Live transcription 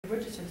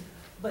Richardson's,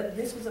 but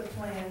this was a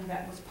plan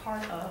that was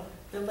part of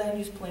the land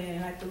use plan,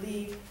 and I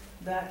believe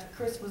that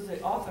Chris was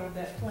the author of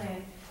that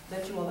plan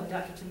that you all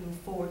adopted to move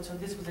forward, so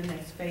this was the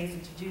next phase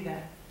and to do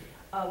that.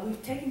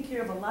 We've taken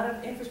care of a lot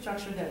of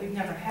infrastructure that we've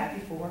never had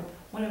before,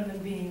 one of them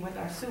being with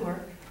our sewer,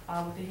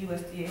 with the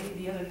USDA,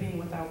 the other being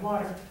with our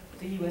water, with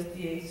the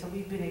USDA, so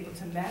we've been able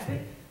to map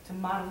it, to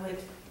model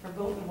it for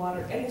both the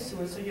water and the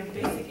sewer, so your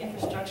basic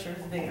infrastructure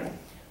is there.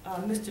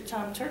 Mr.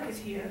 Tom Turk is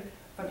here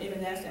from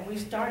M&S, and we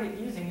started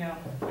using, now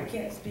I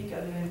can't speak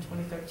other than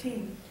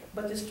 2013,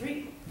 but the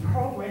street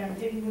program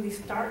didn't really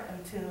start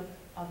until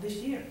this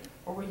year,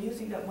 where we're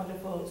using that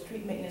wonderful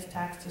street maintenance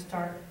tax to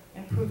start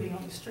improving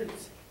on the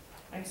streets.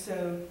 And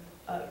so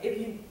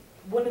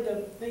one of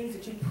the things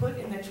that you put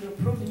in that you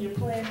approved in your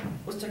plan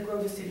was to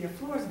grow the city of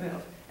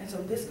Floresville, and so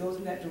this goes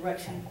in that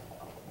direction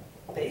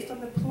based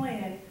on the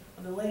plan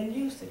of the land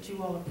use that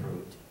you all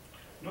approved.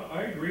 No,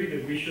 I agree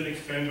that we should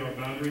expand our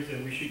boundaries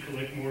and we should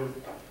collect more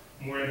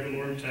ad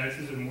valorem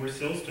taxes and more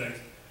sales tax.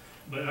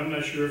 But I'm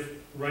not sure if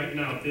right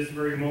now, at this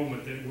very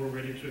moment, that we're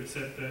ready to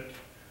accept that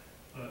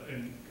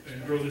and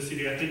grow the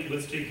city. I think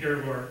let's take care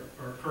of our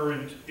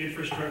current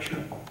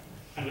infrastructure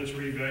and let's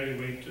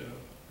reevaluate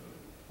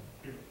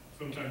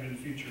sometime in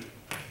the future.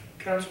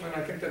 Councilman,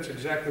 I think that's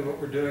exactly what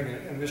we're doing.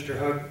 And Mr.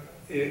 Hugg,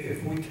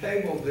 if we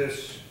table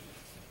this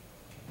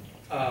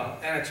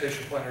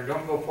annexation plan or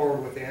don't go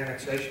forward with the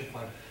annexation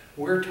plan,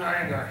 we're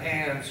tying our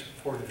hands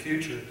for the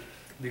future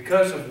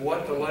because of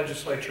what the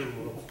legislature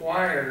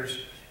requires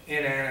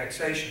in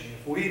annexation.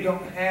 If we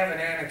don't have an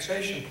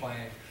annexation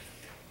plan,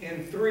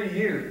 in 3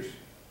 years,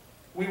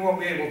 we won't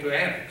be able to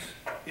annex.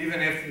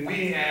 Even if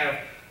we have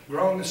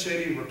grown the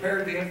city,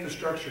 repaired the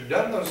infrastructure,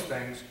 done those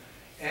things,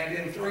 and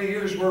in 3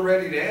 years we're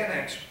ready to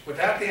annex.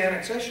 Without the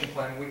annexation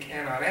plan, we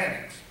cannot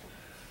annex.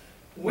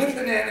 With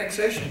an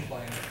annexation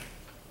plan,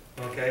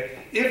 okay,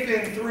 if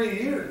in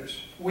 3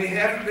 years we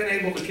haven't been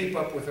able to keep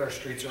up with our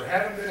streets or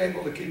haven't been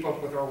able to keep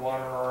up with our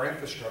water or our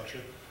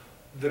infrastructure,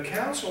 the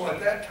council at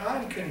that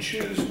time can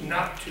choose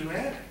not to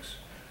annex.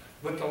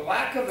 But the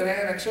lack of an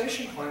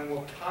annexation plan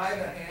will tie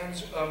the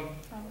hands of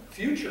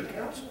future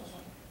councils.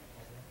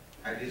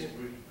 I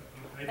disagree.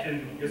 I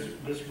can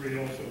disagree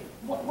also.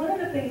 One of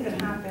the things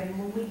that happened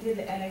when we did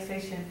the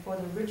annexation for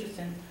the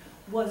Richardson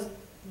was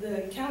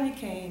the county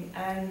came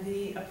and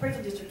the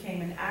appraisal district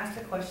came and asked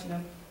the question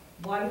of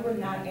why we were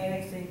not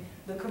annexing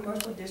the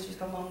commercial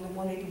districts along the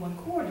 181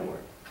 corridor,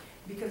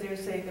 because they were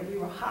saying that we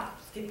were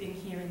hop skipping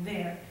here and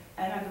there.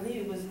 And I believe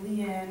it was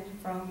Leanne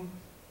from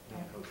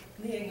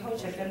Leanne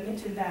Hochek that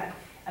mentioned that,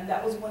 and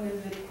that was one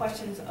of the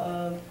questions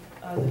of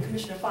the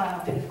commissioner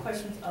file and the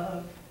questions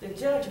of the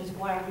judge was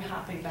why are we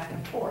hopping back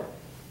and forth.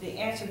 The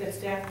answer that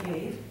staff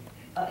gave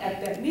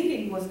at that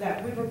meeting was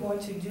that we were going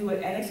to do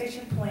an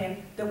annexation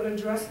plan that would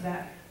address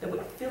that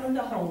would fill in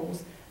the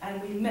holes,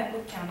 and we met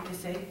with county to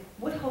say,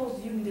 what holes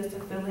do you need us to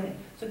fill in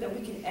so that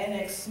we can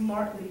annex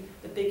smartly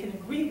that they can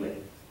agree with.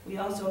 We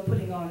also are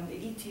putting on the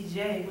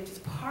ETJ, which is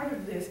part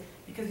of this,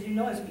 because you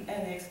know as we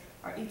annex,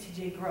 our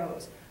ETJ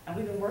grows. And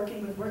we've been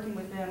working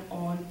with them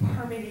on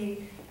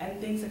permitting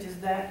and things such as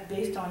that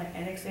based on an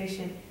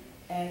annexation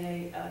and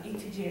a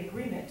ETJ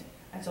agreement.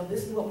 And so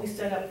this is what we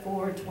set up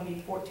for in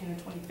 2014 and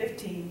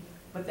 2015,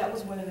 but that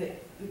was one of the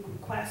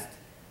requests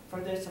for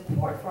their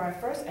support for our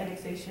first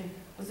annexation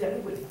was that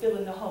we would fill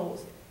in the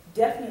holes.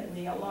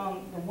 Definitely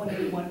along the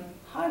 181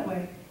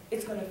 highway,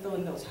 it's going to fill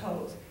in those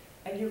holes.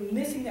 And you're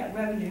missing that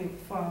revenue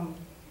from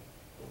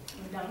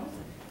McDonald's,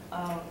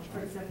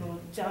 for example,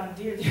 John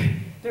Deere.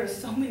 There are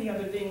so many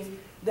other things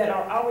that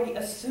are already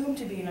assumed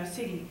to be in our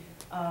city.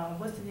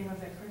 What's the name of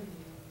that credit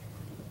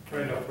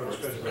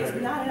union?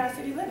 It's not in our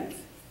city limits.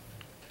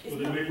 Well,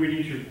 then maybe we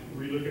need to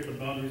relook at the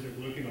boundaries that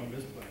we're looking on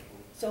this plan.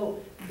 So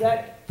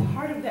that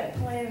part of that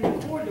plan in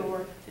the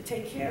corridor to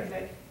take care of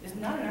that is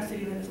not in our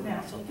city limits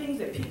now. So things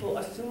that people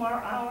assume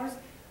are ours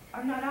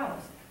are not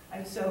ours.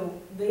 And so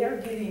they are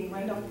getting,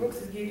 Randolph Brooks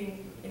is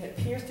getting, it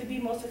appears to be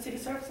most of the city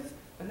services,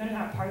 but they're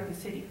not part of the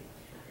city.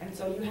 And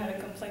so you had a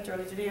complaint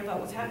earlier today about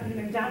what's happening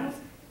in McDonald's.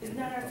 It's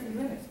not our city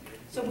limits.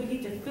 So we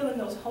need to fill in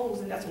those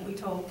holes, and that's what we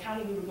told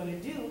county we were going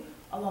to do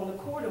along the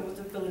corridor was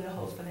to fill in the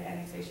holes for the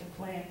annexation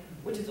plan,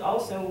 which is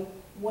also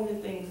one of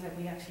the things that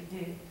we actually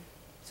did.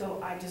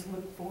 So I just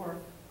look for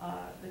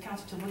the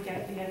council to look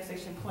at the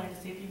annexation plan to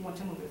see if you want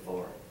to move it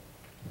forward.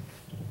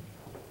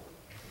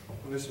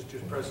 Well, this is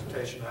just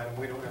presentation item.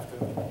 We don't have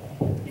to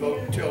vote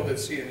until the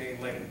CNA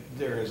later.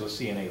 There is a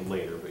CNA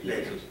later, but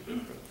yes.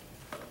 Any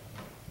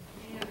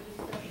other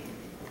discussion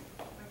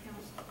by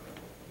council?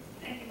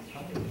 Thank you,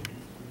 Mr.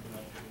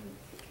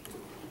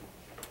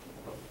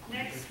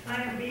 Next,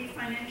 item B,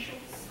 financials.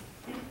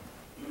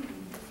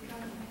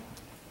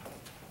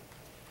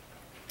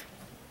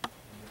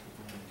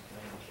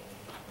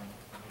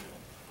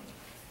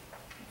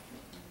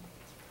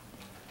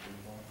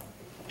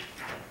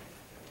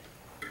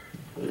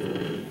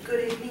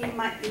 Good evening,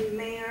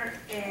 Mayor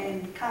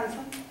and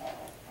Council.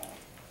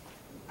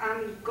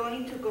 I'm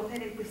going to go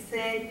ahead and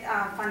present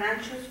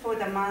financials for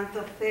the month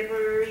of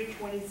February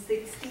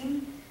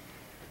 2016.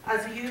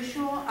 As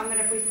usual, I'm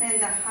gonna present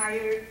the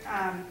higher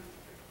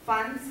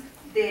funds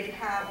that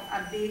have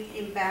a big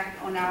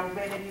impact on our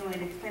revenue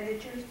and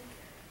expenditures.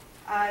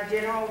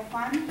 General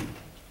fund,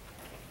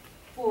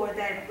 for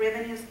the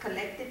revenues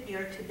collected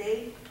year to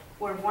date,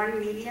 were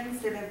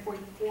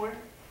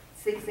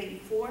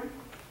 $1,744,684.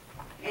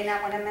 And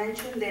I wanna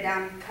mention that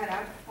I'm cut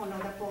up on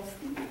other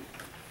posting.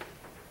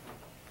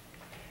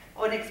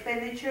 On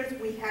expenditures,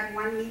 we had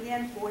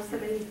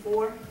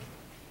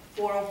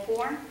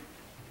 $1,474,404,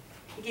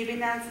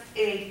 giving us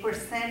a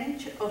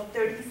percentage of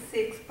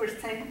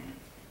 36%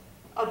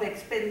 of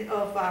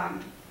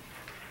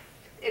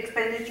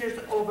expenditures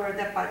over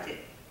the budget.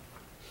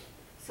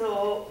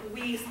 So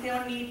we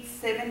still need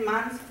 7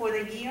 months for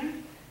the year.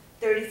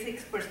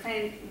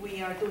 36%,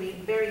 we are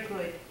doing very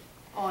good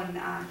on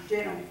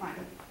general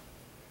fund.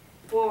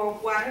 For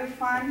water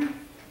fund,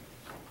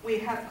 we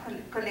have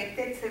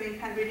collected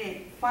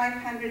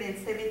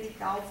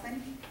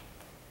 $570,000.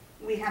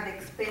 We have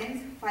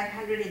expensed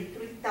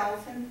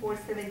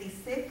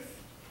 $503,476,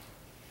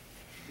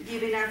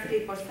 giving us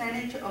a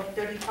percentage of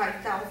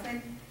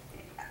 35%.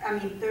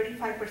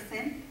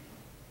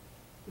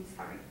 I'm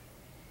sorry.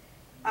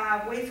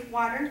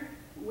 Wastewater,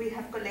 we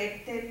have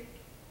collected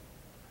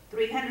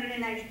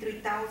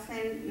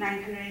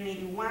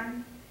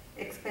 $393,981,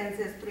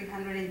 expenses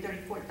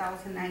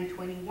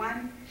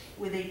 $334,921,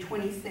 with a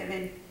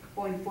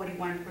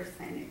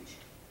 27.41%.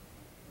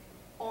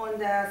 On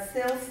the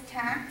sales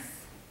tax,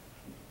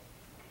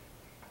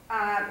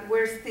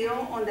 we're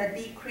still on the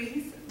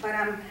decrease, but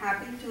I'm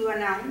happy to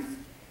announce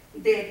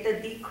that the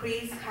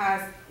decrease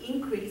has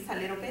increased a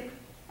little bit.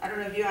 I don't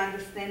know if you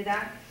understand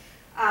that.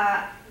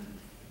 I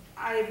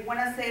want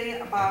to say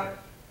about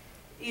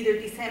either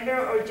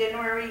December or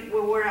January, we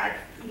were at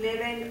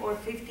 11 or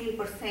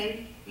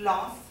 15%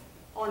 loss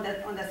on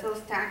the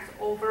sales tax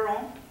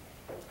overall.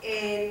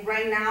 And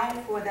right now,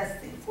 for the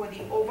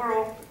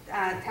overall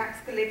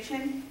tax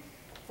collection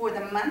for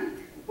the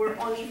month, we're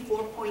only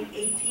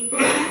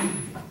 4.18%.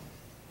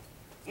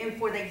 And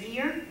for the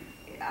year,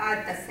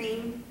 at the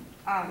same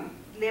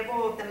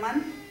level of the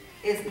month,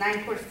 is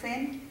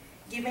 9%.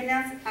 Giving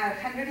us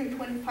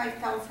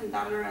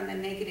 $125,000 on the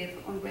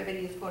negative on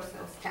revenues for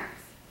sales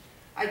tax.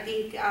 I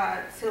think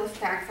sales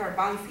tax are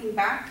bouncing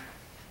back.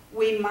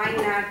 We might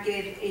not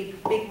get a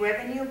big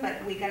revenue,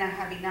 but we're gonna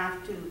have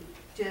enough to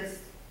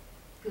just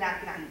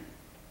flatline.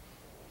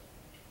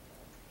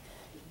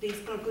 This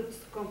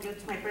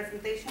concludes my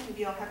presentation. Do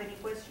you all have any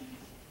questions?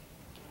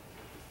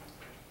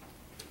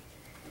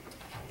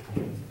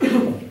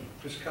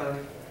 Ms.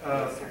 Connie,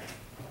 Yes, sir.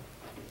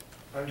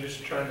 I'm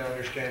just trying to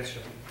understand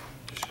some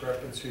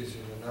discrepancies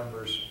in the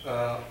numbers.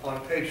 On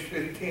page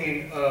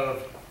 15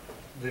 of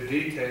the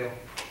detail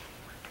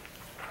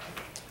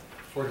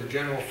for the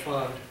general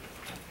fund,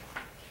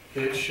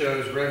 it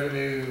shows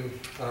revenue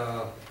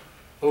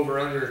over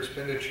under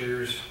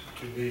expenditures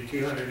to be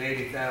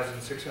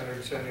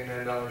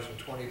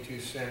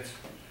 $280,679.22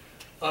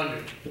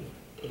 under.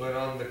 But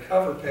on the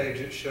cover page,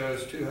 it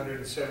shows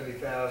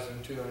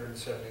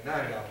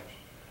 $270,279.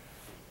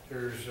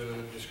 There's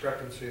a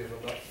discrepancy of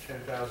about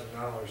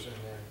 $10,000 in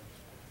there.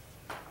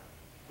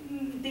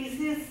 This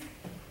is,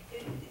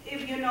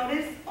 if you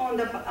notice, on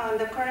the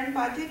current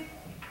budget,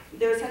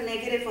 there's a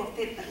negative of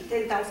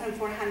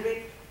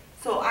 10,400.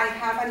 So I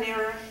have an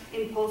error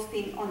in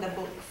posting on the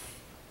books.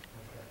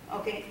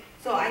 Okay,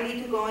 so I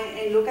need to go in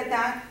and look at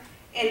that.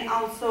 And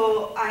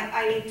also,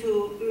 I need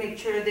to make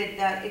sure that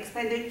the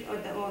expenditure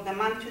or the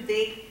month to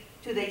date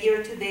to the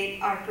year to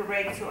date are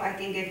correct, so I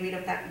can get rid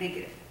of that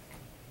negative.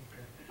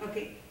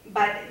 Okay,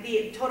 but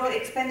the total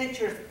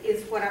expenditures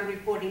is what I'm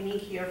reporting in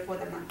here for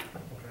the month.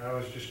 Okay, I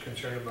was just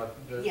concerned about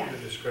the Yeah.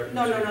 discrepancy.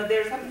 No,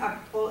 there's some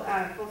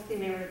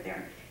posting error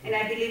there, and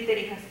I believe that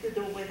it has to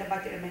do with the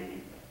budget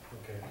amendment.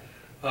 Okay.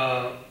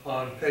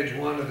 On page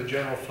 1 of the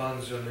general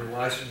funds under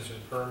license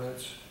and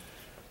permits,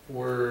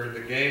 were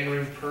the game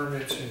room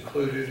permits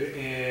included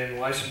in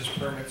license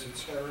permits, et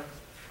cetera?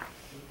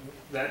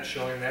 That's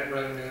showing that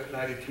revenue at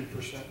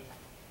 92%?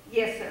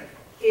 Yes, sir,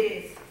 it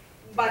is.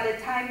 By the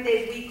time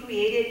that we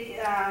created,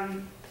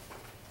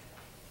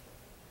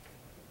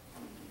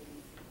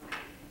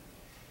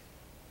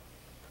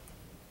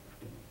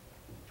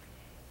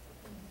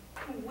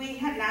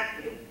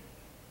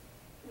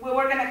 we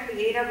were gonna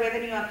create a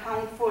revenue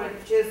account for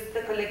just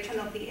the collection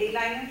of the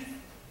A-liners,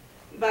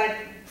 but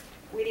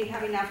we didn't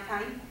have enough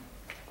time.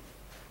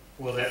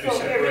 Will that be So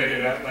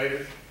separated out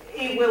later?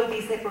 It will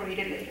be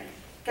separated later,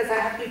 because I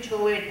have to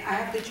show it, I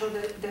have to show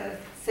the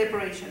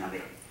separation of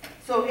it.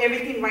 So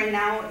everything right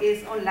now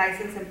is on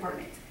license and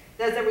permits.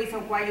 That's the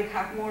reason why you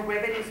have more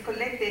revenues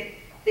collected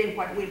than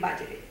what we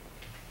budgeted.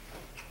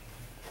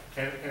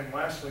 And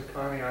lastly,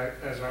 Connie,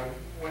 as I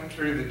went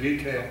through the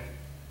detail,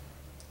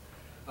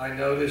 I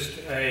noticed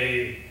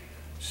a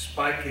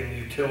spike in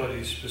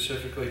utilities,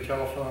 specifically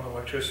telephone,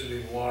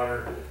 electricity,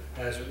 water,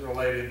 as it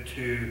related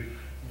to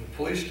the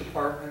police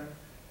department,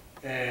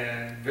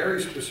 and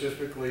very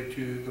specifically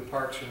to the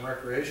Parks and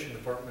Recreation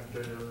Department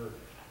that are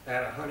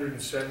at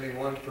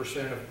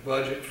 171% of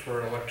budget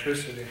for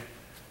electricity.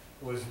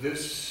 Was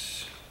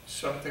this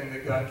something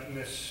that got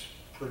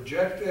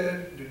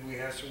misprojected? Did we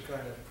have some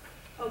kind of,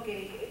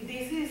 Okay,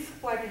 this is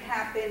what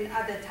happened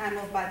at the time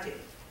of budget.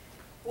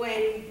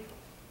 When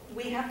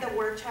we have the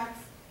workshops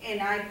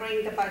and I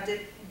bring the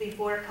budget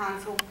before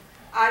council,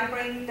 I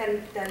bring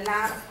the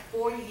last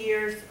 4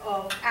 years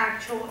of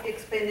actual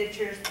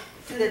expenditures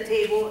to the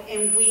table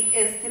and we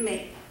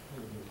estimate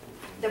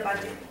the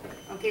budget,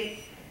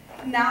 okay?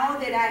 Now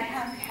that I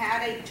have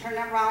had a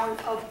turnaround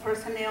of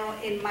personnel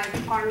in my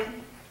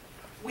department,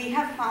 we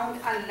have found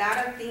a lot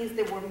of things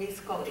that were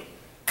miscoded.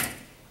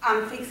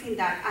 I'm fixing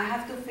that. I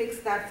have to fix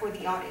that for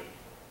the audit,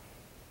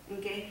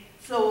 okay?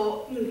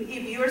 So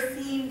if you're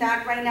seeing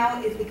that right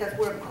now, it's because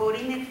we're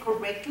coding it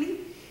correctly,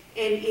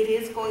 and it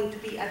is going to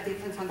be a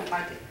difference on the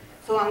budget.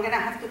 So I'm gonna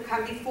have to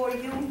come before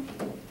you,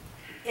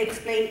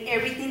 explain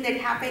everything that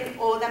happened,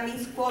 all the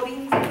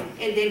misquotings,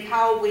 and then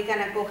how we're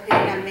gonna go ahead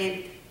and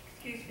amend.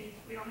 Excuse me,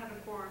 we don't have a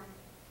quorum.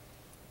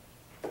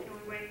 Can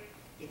we wait?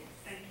 Yes.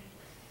 Thank you.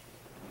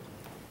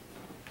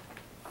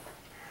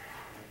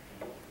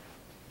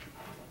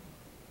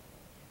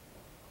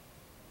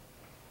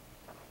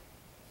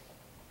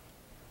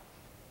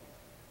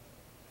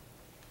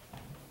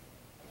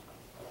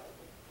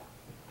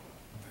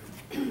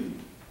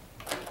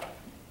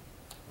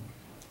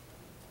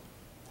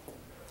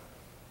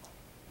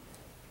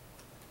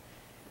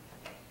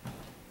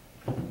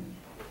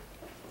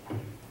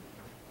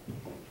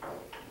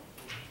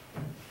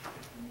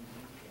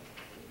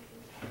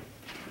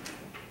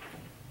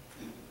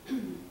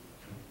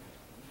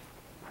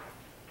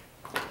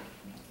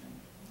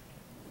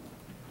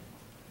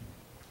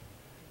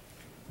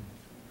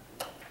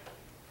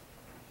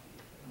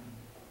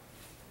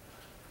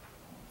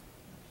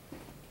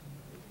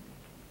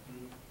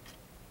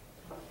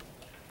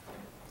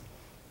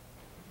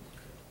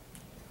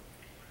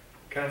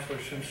 Counselor,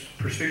 since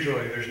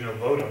procedurally there's no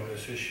vote on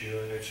this issue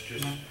and it's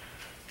just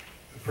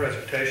a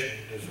presentation,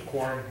 does the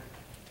quorum?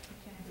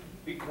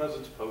 Because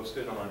it's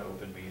posted on an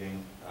open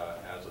meeting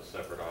as a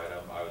separate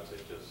item, I would say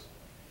just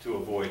to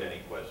avoid any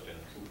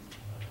questions.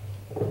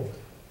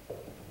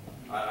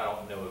 I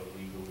don't know if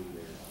legally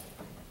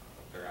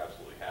there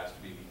absolutely has to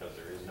be because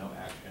there is no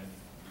action,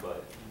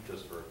 but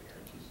just for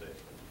appearance's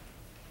sake.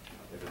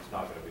 If it's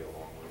not going to be a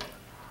long wait.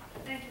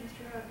 Thank you,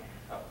 Mr.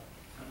 Hook.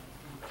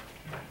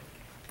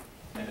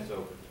 And it's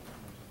open.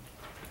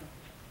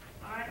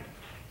 All right,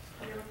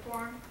 we have a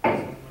quorum.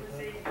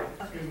 Proceed.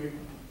 Excuse me.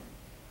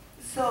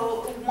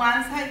 So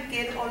once I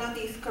get all of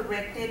these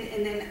corrected,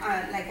 and then,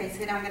 like I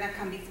said, I'm gonna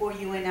come before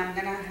you and I'm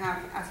gonna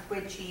have a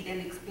spreadsheet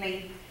and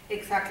explain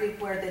exactly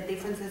where the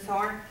differences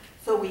are,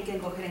 so we can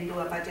go ahead and do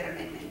a budget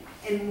amendment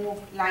and move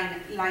line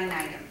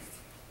items.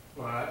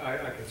 Well,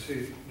 I can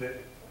see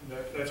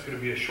that's going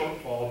to be a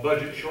shortfall, a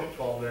budget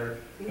shortfall there,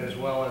 as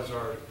well as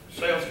our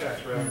sales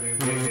tax revenue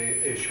being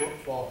a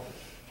shortfall.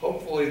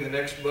 Hopefully, the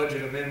next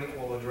budget amendment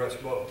will address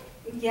both.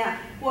 Yeah,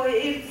 well,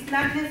 it's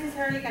not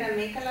necessarily gonna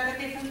make a lot of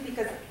difference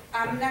because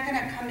I'm not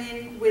gonna come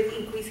in with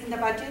increasing the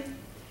budget.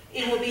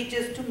 It will be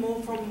just to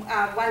move from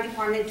one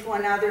department to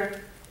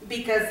another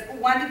because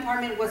one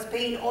department was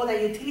paying all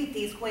the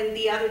utilities when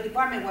the other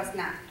department was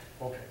not.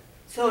 Okay,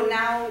 So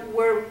now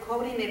we're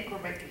coding it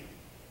correctly.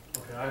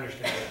 okay, I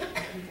understand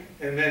that.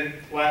 And then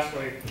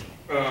lastly,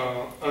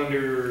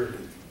 under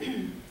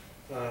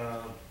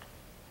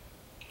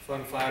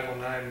Fund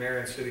 509, Mayor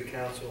and City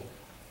Council,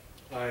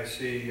 I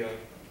see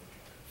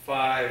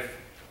 5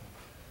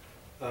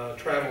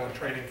 travel and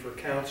training for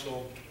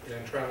council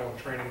and travel and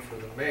training for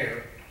the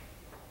mayor.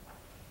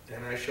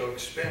 And I show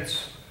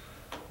expense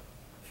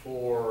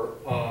for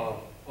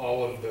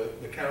all of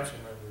the council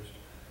members.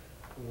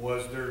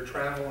 Was there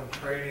travel and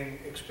training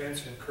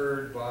expense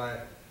incurred by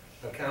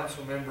a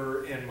council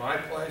member in my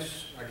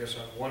place? I guess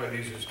one of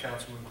these is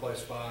Councilman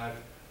Place 5.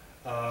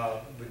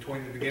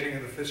 Between the beginning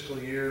of the fiscal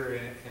year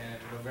and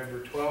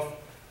November 12th,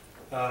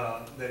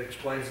 that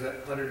explains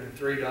that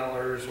 $103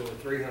 or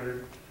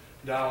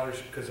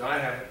 $300 because I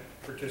haven't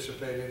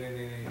participated in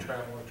any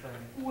travel or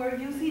training. We're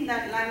using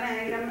that line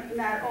item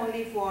not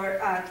only for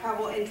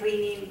travel and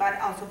training, but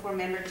also for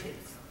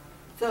memberships.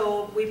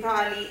 So we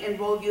probably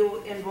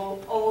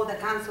enroll all the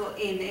council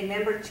in a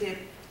membership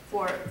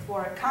for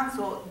a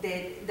council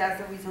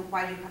that's the reason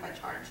why you have a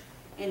charge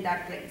in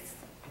that place.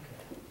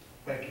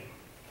 Thank you.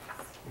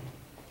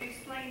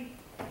 Explain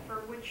for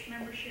which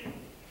membership.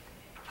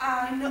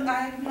 I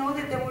know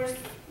that there was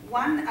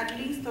one at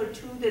least or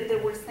two that they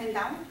were sent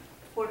out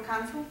for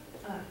council.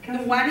 The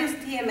one is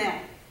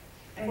TML,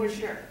 for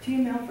sure.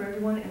 TML for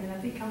everyone, and then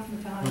I think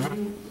Councilman Talon,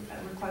 you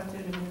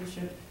requested a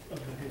membership. Of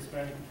the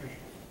Hispanic officials.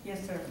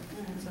 Yes, sir.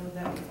 So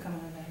that was coming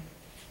on that.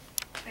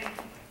 Thank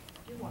you.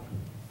 You're welcome.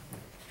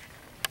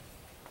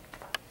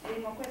 Any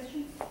more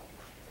questions?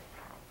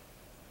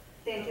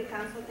 Thank you,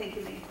 council. Thank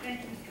you, Mayor.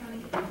 Thank you, Ms.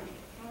 Connie.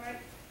 All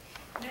right.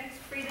 Next,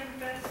 Freedom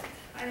Fest,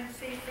 item C,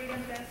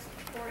 Freedom Fest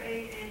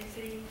 4A and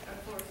City of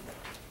Floresville.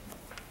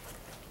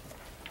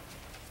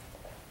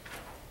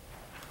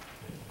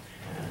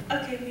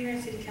 Okay, Mayor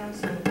and City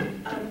Council,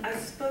 I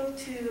spoke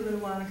to a little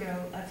while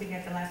ago, I think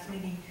at the last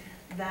meeting,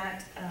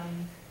 that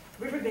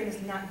Riverbend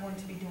is not going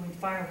to be doing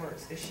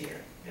fireworks this year.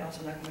 They're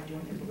also not going to be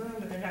doing the balloon,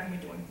 but they're not going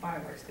to be doing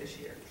fireworks this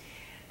year.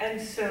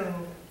 And so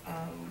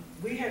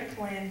we had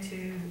planned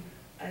to,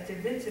 at the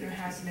event center,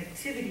 have some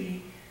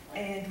activity,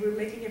 and we're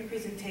making a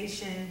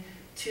presentation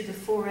to the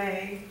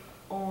 4A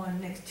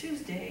on next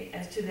Tuesday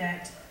as to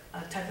that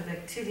type of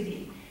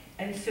activity.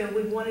 And so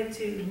we wanted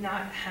to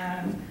not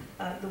have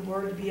the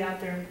word be out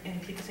there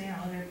and people saying,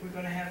 oh, we're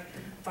going to have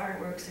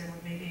fireworks and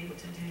we may be able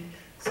to do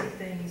some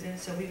things. And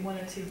so we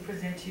wanted to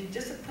present you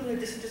this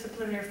is just a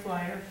preliminary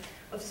flyer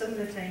of some of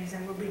the things,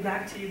 and we'll be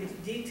back to you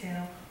with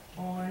detail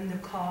on the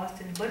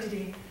cost and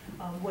budgeting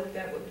of what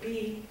that would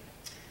be.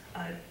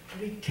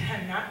 We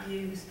cannot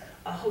use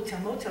a hotel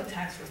motel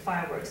tax for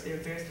fireworks. They're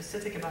very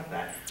specific about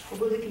that. But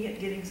we're looking at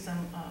getting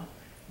some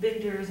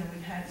vendors, and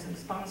we've had some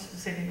sponsors to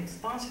say they can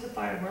sponsor the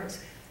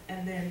fireworks,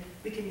 and then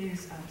we can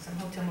use some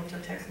hotel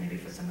motel tax maybe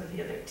for some of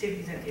the other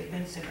activities at the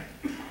event center.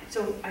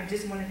 So I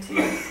just wanted to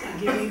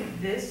give you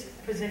this,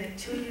 present it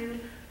to you.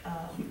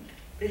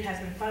 It has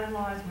been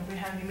finalized. We're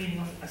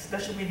having a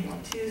special meeting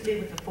on Tuesday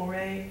with the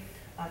 4A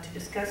to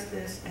discuss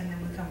this, and then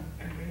we'll come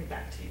and bring it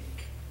back to you.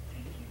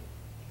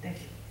 Thank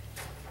you.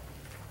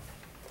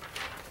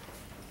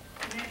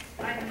 Next,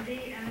 item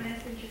D,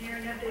 M&S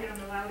engineering update on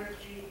the Louder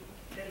G.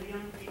 De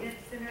Leon Event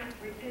Center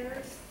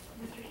repairs.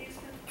 Mr.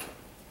 Houston?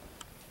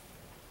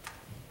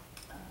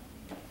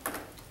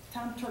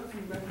 Tom Turk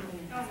from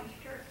Reverend. Oh,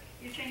 Mr. Turk,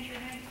 you changed your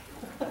name?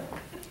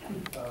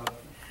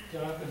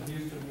 Jonathan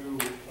Houston, who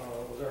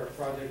was our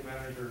project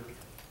manager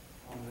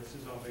on this,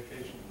 is on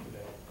vacation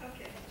today.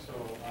 Okay, So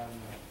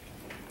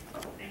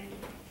I'm thank you.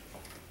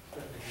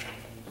 stepping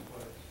in his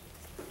place.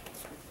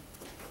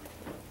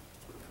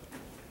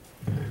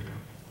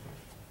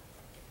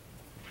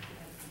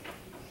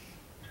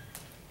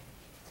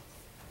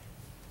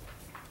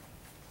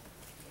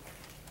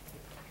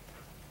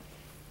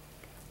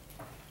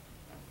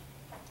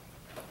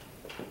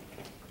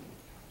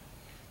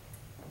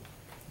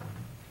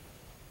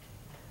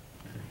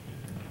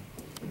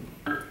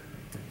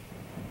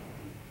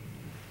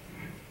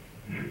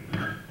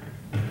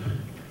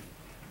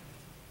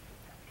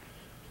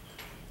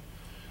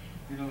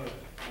 You know,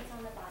 It's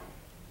on the bottom.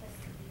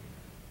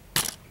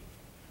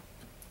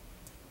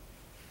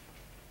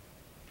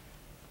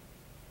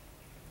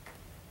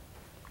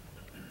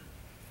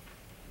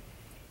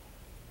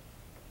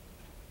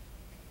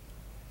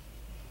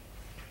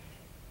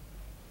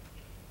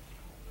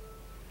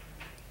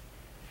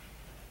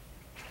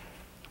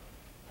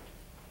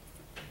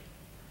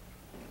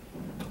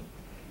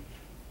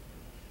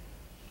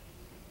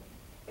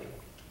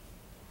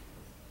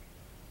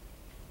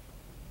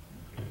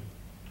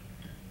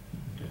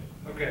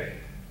 okay,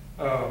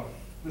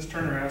 Ms.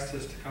 Turner asked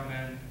us to come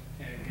in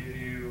and give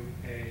you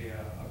a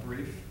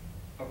brief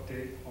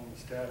update on the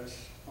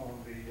status on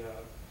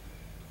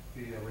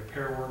the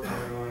repair work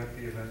going on at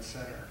the event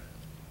center.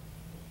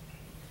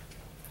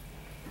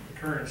 The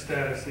current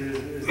status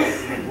is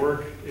that the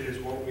work is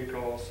what we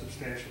call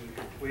substantially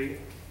complete,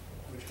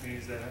 which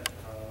means that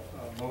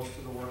most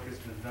of the work has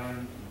been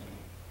done,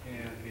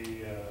 and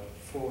the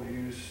full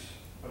use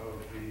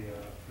of the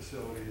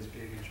facility is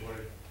being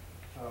enjoyed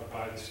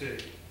by the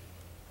city.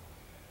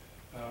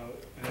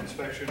 An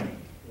inspection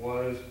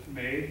was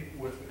made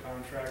with the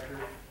contractor.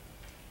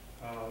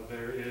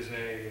 There is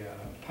a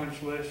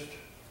punch list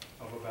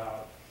of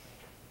about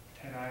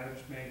 10 items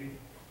maybe,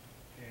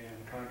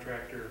 and the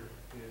contractor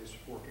is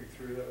working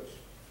through those.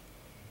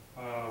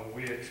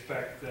 We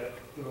expect that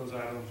those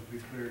items will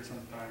be cleared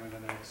sometime in the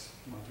next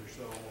month or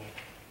so.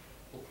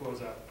 We'll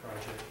close out the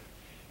project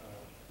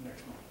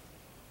next month.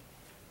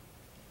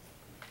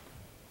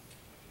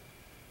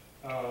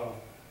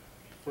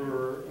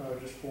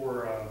 Just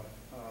for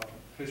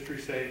history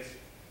sakes,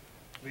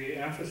 the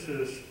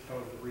emphasis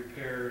of the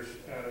repairs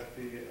at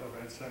the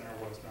event center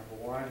was number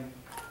one,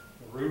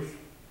 the roof,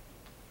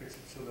 fix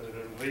it so that it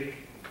doesn't leak.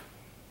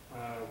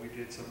 We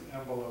did some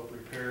envelope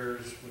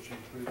repairs, which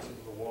include some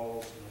of the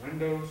walls and the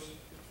windows.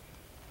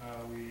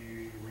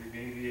 We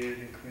remediated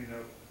and cleaned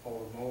up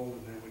all the mold,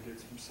 and then we did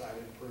some site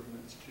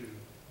improvements to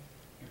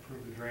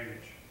improve the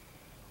drainage.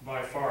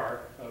 By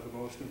far, the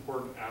most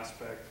important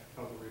aspect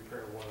of the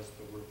repair was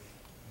the roof.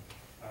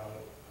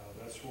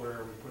 That's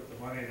where we put the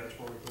money, that's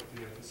where we put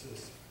the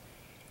emphasis.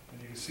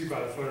 And you can see by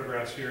the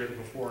photographs here, the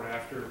before and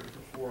after,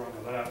 before on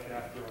the left,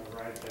 after on the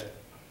right, that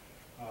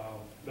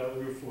that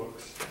roof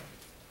looks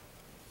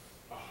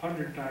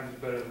 100 times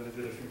better than it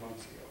did a few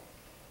months ago.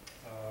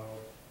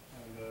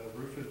 And the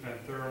roof has been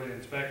thoroughly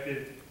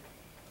inspected.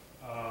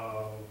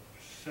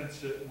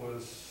 Since it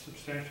was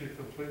substantially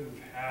complete,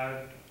 we've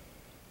had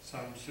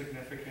some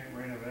significant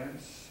rain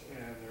events,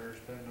 and there's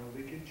been no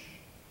leakage.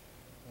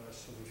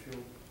 So we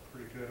feel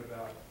pretty good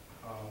about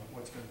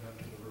what's been done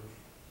to the roof.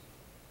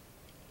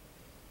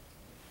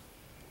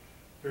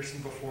 There's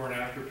some before and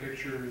after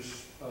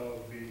pictures of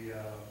the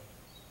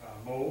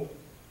mold,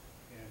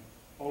 and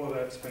all of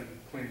that's been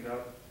cleaned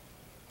up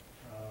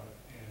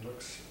and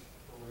looks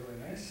really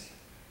nice.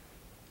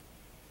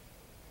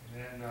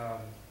 And then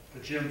the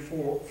gym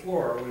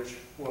floor, which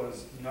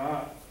was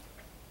not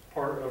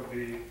part of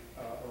the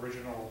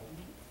original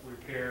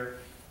repair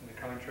in the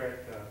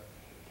contract.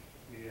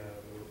 The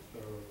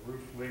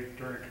roof leaked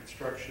during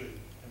construction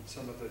and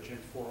some of the gym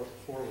floor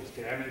was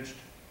damaged.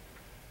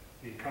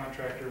 The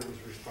contractor was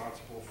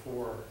responsible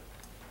for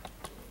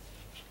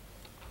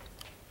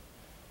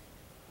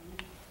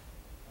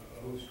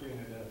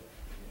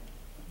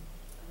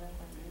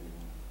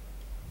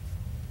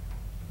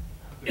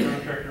The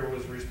contractor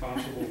was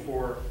responsible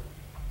for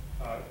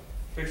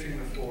fixing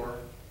the floor,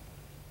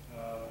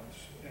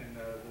 and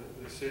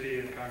the city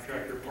and the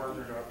contractor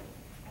partnered up,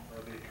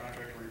 or the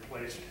contractor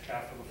replaced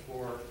half of the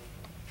floor.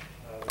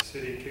 The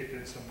city kicked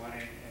in some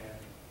money, and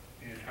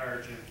the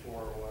entire gym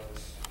floor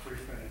was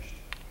refinished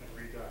and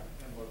redone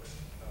and looks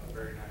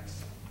very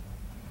nice.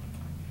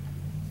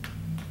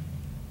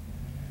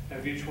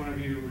 Have each one of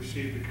you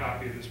received a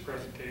copy of this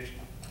presentation?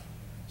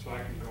 So I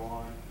can go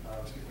on,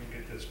 see if we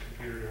can get this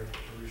computer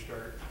to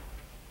restart.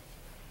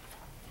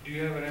 Do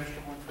you have an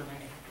extra one for me?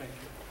 Thank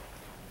you.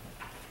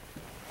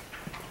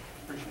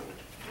 Appreciate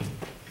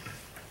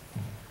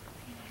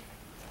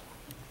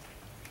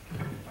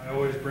it. I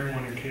always bring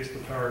one in case the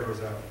power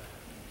goes out.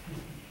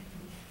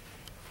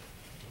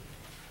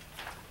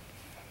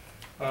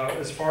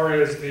 As far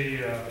as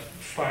the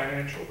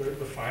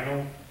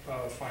final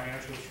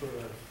financials for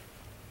the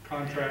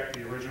contract,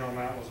 the original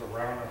amount was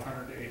around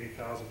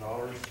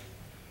 $180,000.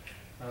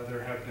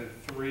 There have been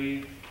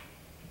 3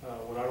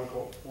 what I would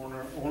call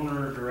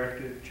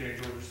owner-directed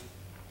change orders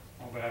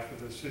on behalf of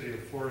the city of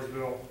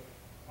Floresville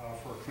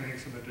for cleaning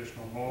some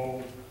additional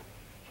mold,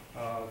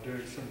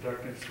 doing some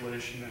duct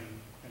insulation and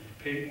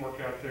paint work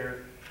out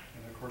there,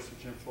 and of course the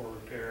gym floor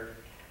repair.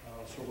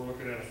 So we're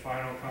looking at a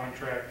final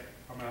contract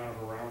amount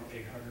of around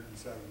 $870,000.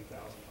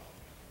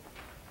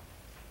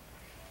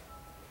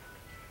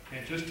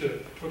 And just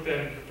to put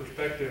that into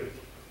perspective,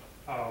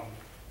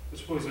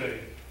 this was a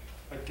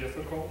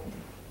difficult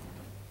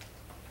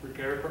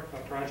repair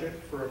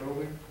project for a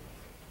building,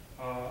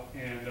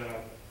 and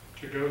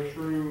to go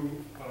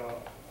through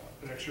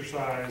an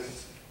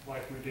exercise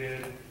like we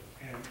did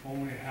and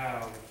only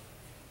have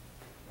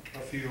a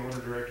few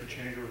owner-directed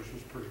change orders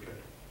was pretty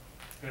good.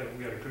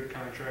 We had a good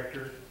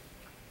contractor.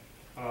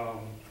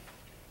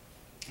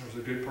 There was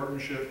a good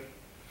partnership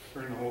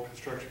during the whole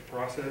construction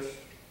process.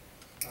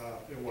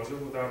 It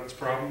wasn't without its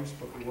problems,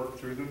 but we worked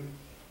through them,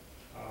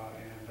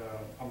 and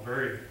I'm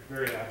very,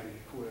 very happy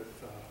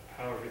with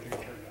how everything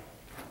turned out.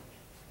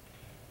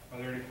 Are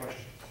there any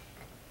questions?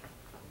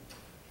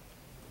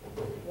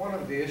 One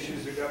of the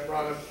issues that got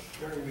brought up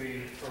during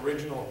the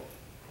original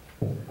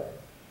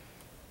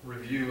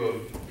review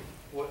of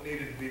what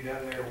needed to be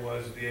done there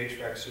was the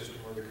HVAC system,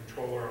 or the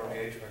controller on the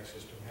HVAC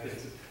system,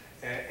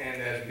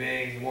 and as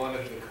being one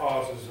of the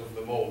causes of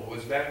the mold.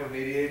 Was that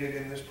remediated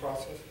in this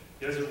process?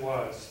 Yes, it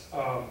was.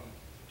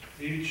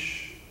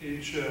 Each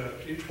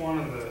one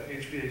of the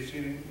HVAC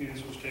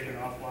units was taken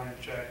offline,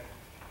 checked,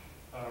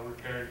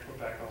 repaired, put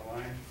back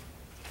online.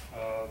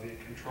 The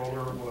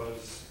controller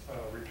was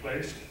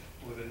replaced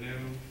with a new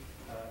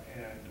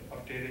and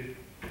updated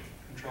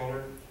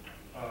controller.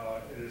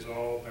 It has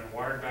all been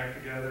wired back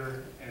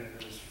together, and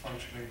it is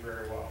functioning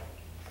very well.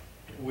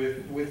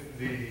 With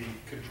the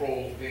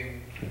controls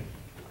being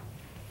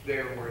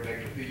there where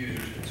the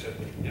users can sit?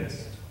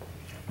 Yes.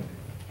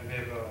 And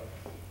they've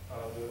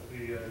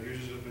the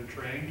users have been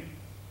trained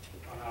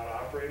on how to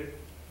operate it,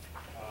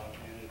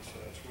 and it's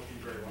working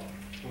very well.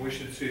 And we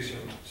should see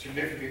some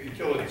significant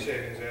utility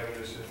savings out of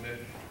this. And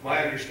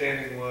my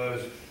understanding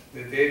was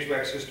that the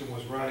HVAC system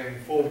was running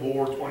full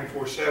bore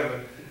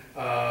 24/7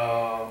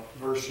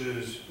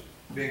 versus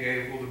being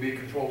able to be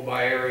controlled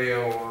by area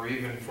or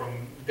even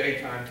from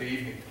daytime to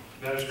evening.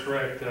 That is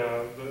correct.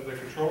 The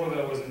controller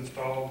that was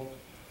installed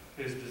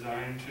is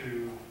designed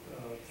to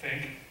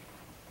think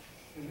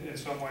in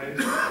some ways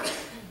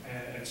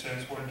and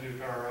sense when to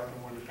power up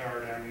and when to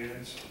power down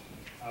units.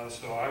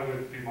 So I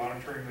would be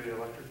monitoring the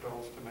electric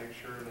bills to make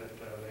sure that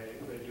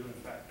they do in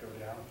fact go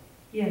down.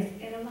 Yes,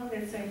 and along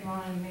that same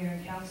line, Mayor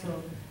and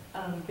Council,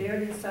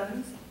 Baird &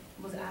 Sons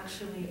was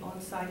actually on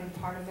site and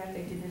part of that.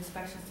 They did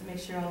inspections to make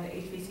sure all the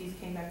HVACs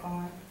came back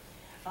on.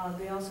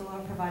 They also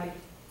provided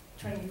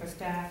training for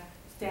staff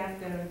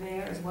that are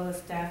there, as well as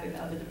staff in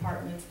other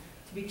departments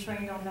to be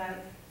trained on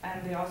that.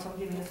 And they're also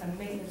giving us a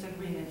maintenance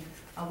agreement.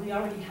 We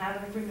already have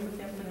an agreement with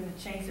them for them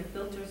to change the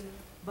filters,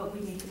 but we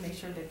need to make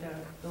sure that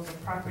those are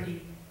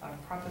properly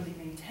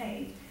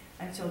maintained.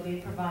 And so they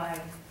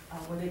provide,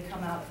 where they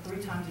come out 3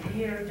 times a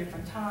year,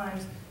 different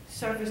times,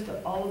 service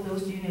to all of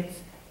those units,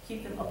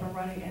 keep them up and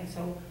running. And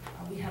so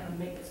we have a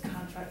maintenance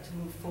contract to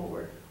move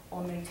forward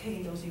on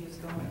maintaining those units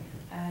going.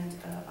 And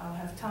I'll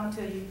have Tom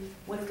tell you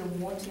what's the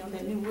warranty on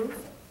that new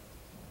roof.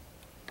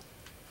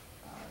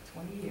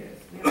 20 years.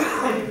 We have a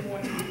 20-year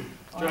warranty.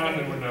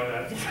 Jonathan would know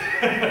that. We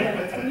have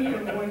a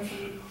 20-year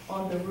warranty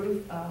on the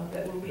roof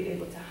that we'll be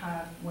able to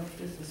have once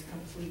this is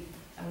complete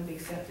and we've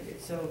accepted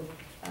it. So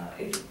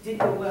it did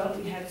go well.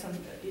 We had some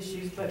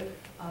issues, but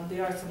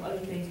there are some other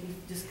things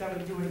we've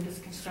discovered during this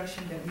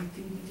construction that we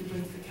do need to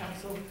bring to the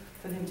council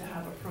for them to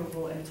have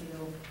approval and to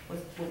know what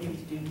we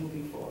need to do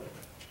moving forward.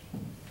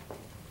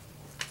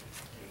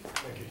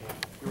 Thank you, Tom.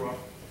 You're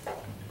welcome.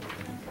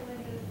 Council,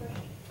 any other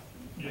questions?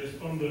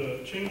 Yes, on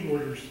the change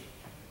orders,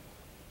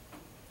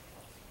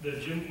 the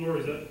gym floor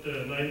is at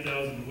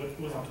 9,000. What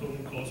was the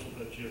total cost of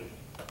that gym?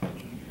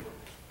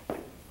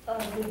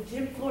 The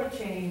gym floor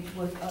change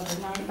was,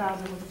 the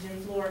 9,000 was the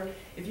gym floor.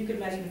 If you could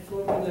imagine the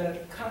floor where the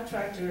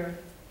contractor,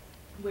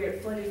 where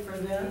it flooded for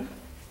them,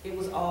 it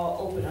was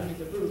all open under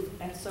the roof.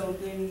 And so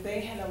then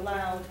they had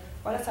allowed,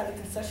 right outside the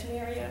concession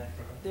area,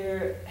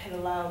 there had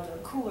allowed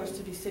coolers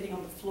to be sitting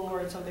on the floor,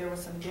 and so there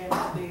was some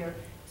damage there.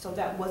 So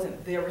that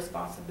wasn't their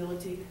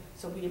responsibility.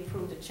 So we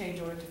approved a change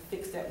order to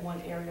fix that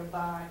one area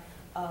by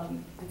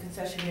the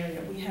concession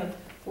area.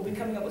 We'll be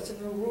coming up with some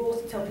new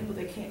rules to tell people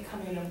they can't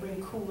come in and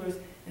bring coolers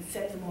and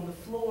set them on the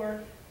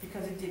floor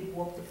because it did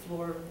warp the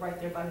floor right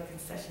there by the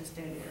concession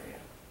stand area.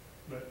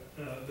 But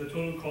the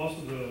total cost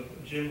of the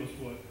gym was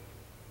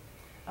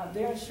what?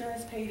 Their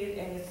insurance paid it,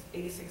 and it's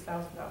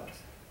 $86,000.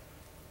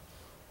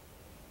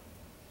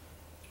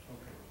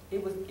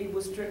 Okay. It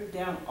was stripped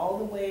down all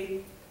the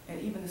way, and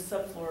even the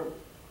subfloor,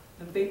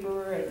 the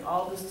vapor and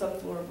all the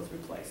subfloor was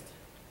replaced.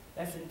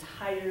 That's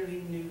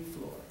entirely new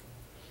floor.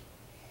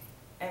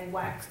 And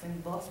waxed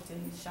and buffed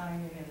and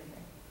shined and everything.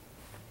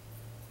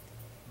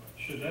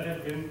 Should that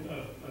have been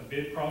a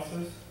bid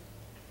process?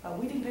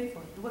 We didn't pay for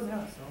it. It wasn't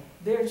us. No?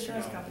 Their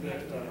insurance No, company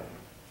had to do that, it.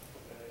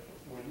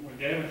 When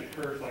damage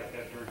occurs like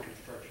that during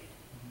construction,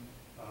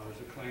 there's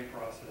a claim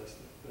process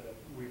that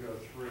we go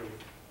through.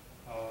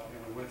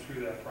 And we went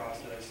through that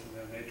process, and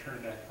then they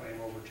turned that claim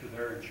over to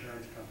their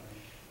insurance company.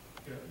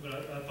 Yeah, but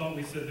I thought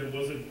we said there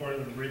wasn't part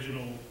of the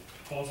original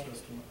cost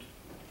estimate.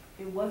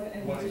 It wasn't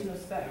in the Wasn't. original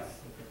specs.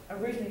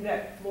 Okay. Originally,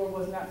 that floor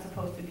was not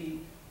supposed to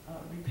be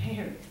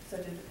repaired,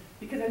 such as,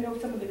 because I know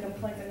some of the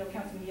complaints, I know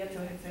Councilman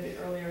Nieto had said it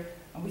earlier,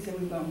 and we said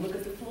we were gonna look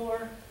at the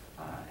floor,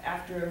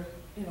 after,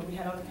 we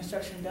had all the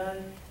construction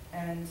done,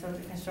 and so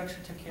the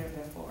construction took care of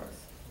that for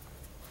us.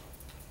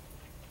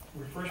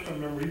 Refresh my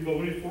memory, you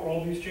voted for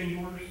all these change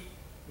orders?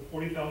 The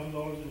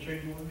 $40,000 in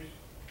change orders?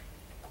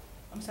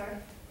 I'm sorry?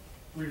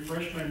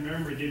 Refresh my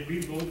memory, did we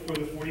vote for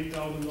the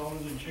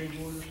 $40,000 in change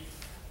orders?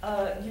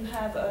 You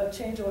have a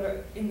change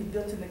order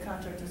built in the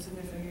contract of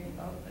significant,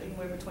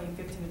 anywhere between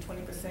 15 to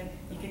 20%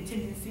 in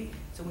contingency,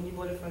 so when you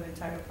voted for the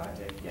entire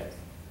project, yes.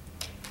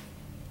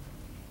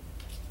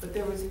 But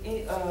there was,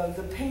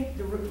 the paint,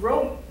 the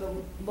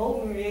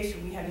mold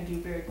remediation we had to do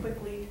very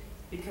quickly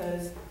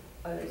because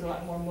there was a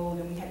lot more mold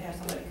and we had to have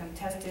somebody come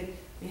test it.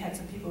 We had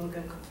some people who were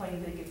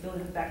complaining they get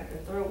buildings back at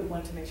their throat. We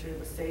wanted to make sure it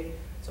was safe.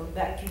 So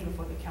that came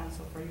before the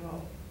council for you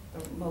all,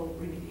 the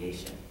mold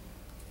remediation.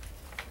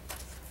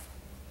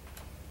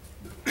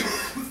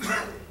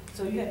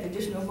 So you had the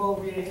additional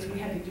mold remediation. We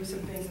had to do some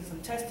things and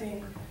some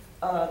testing.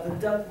 The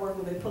duct work,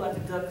 where they pull out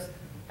the ducts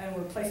and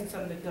we're replacing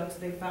some of the ducts,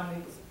 they found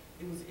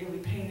it was illy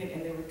painted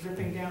and they were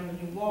dripping down the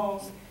new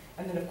walls.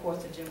 And then, of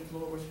course, the gym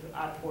floor, which was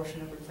our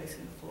portion of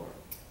replacing the floor.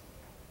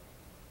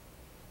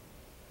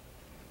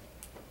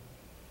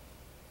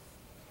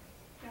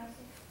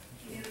 Council,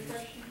 any other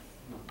questions?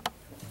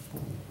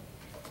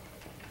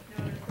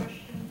 No other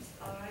questions?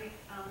 All right,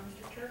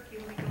 Mr. Turk, you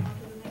want to go on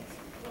to the next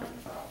one?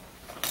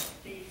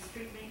 The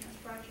street maintenance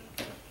project?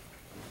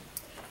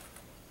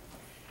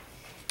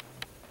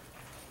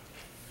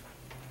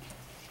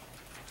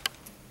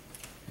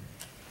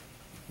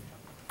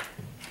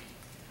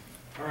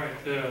 All right,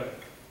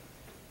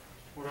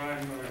 what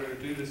I'm going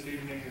to do this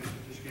evening is to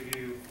just give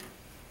you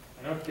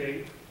an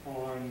update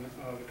on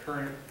the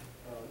current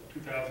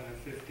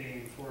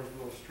 2015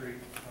 Floresville Street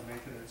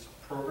maintenance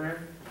program.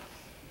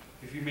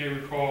 If you may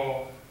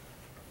recall,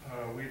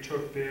 we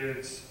took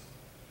bids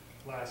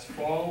last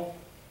fall.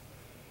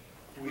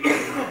 We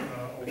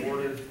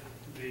awarded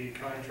the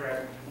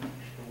contract,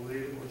 I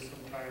believe it was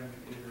sometime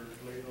either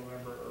late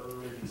November or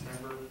early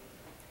December,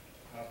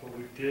 but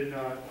we did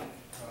not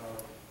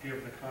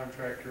give the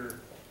contractor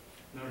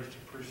notice to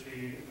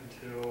proceed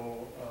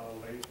until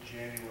late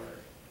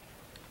January.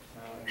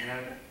 And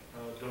that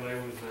delay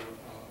was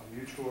a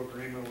mutual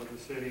agreement with the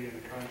city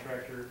and the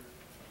contractor.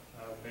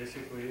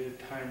 Basically, it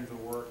timed the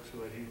work so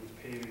that he was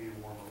paving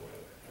in warmer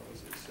weather. That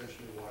was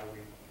essentially why we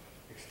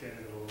extended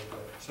it a little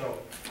bit.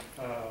 So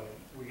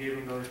we gave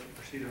him notice to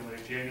proceed in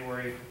late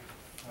January.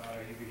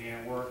 He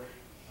began work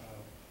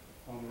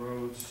on the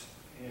roads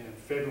in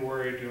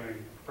February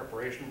doing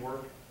preparation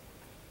work.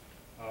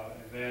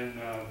 And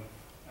then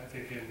I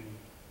think in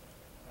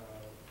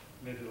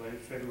mid to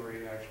late February,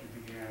 he actually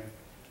began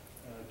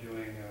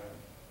doing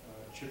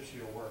chip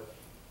seal work.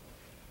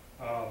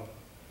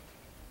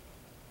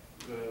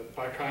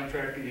 By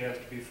contract, he has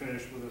to be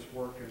finished with his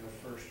work in the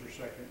first or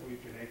second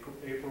week in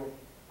April.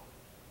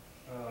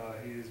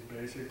 He is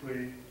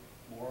basically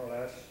more or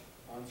less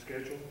on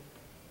schedule,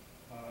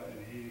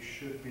 and he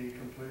should be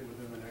complete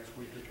within the next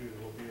week or two.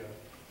 There will be a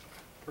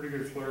pretty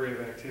good flurry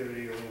of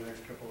activity over the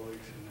next couple of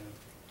weeks, and then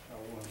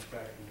we'll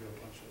inspect and do a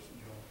punch list, and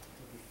he'll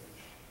be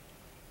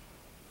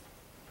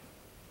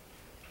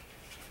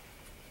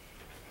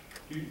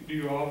finished. Do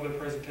you all have the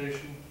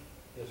presentation?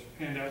 Yes, sir.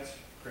 Handouts?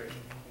 Great.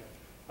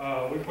 Yeah.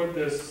 We put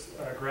this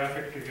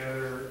graphic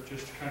together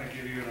just to kind of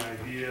give you an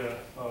idea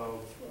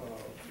of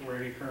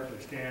where he currently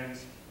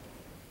stands.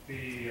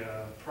 The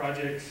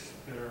projects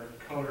that are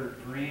colored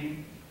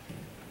green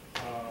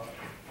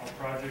are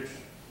projects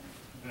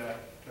that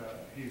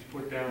he's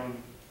put down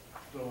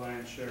the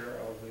lion's share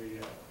of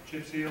the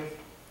chip seals.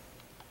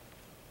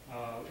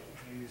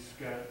 He's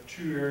got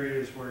 2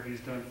 areas where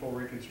he's done full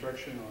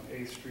reconstruction on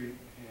 8th Street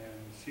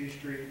and C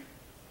Street.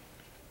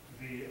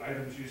 The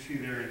items you see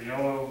there in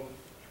yellow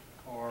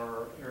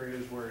are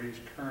areas where he's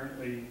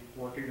currently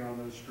working on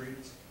those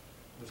streets.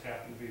 Those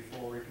happen to be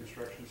full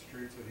reconstruction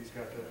streets that he's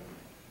got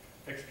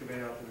to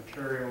excavate out the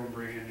material and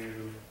bring in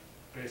new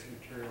base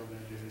material and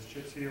then do his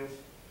chip seals.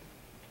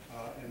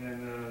 And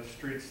then the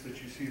streets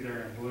that you see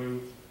there in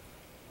blue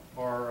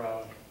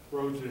are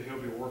roads that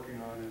he'll be working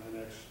on in the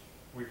next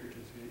week or two.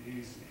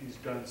 He's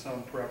done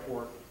some prep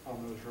work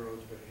on those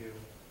roads, but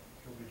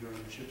he'll be doing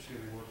the chip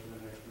sealing work in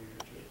the next week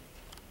or two.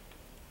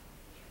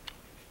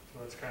 So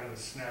that's kind of a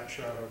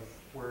snapshot of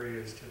where he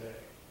is today.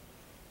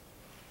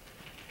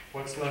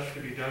 What's left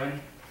to be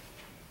done?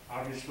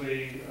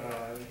 Obviously,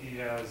 he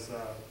has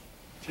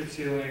chip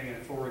sealing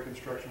and full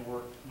reconstruction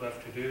work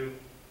left to do.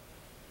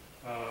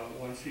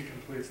 Once he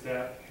completes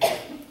that,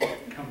 he'll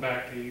come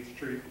back to 8th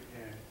Street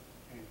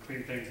and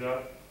clean things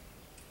up.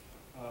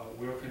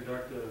 We'll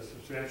conduct a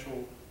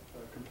substantial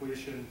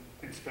completion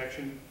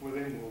inspection with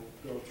him.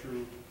 We'll go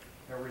through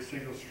every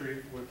single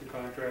street with the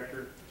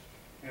contractor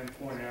and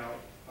point out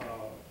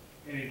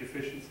any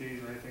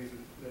deficiencies or anything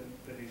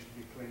that needs to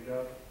be cleaned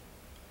up.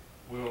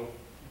 We'll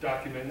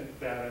document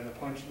that in the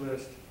punch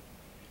list,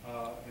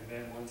 and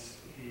then once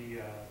he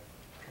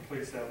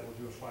completes that, we'll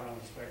do a final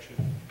inspection,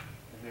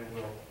 and then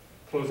we'll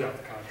close out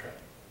the contract.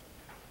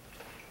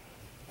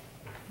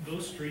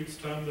 Those streets,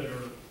 Tom, that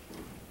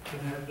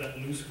have that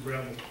loose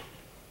gravel,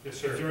 Yes, is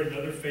sir. there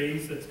another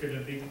phase that's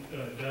gonna be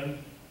done?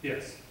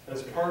 Yes.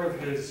 As part of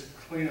his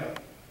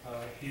cleanup,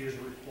 he is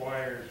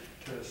required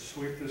to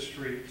sweep the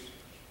streets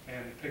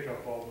and pick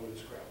up all the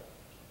loose gravel.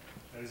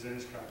 That is in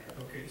his contract.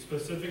 Okay,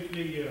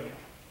 specifically,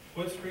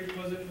 what street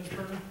was it, Ms.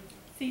 Turner?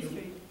 C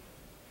Street.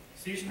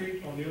 C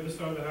Street on the other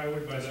side of the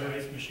highway by Yes, the sir.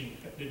 ice machine.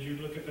 Did you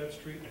look at that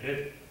street? I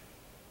did.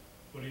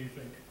 What do you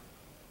think?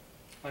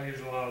 I use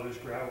a lot of loose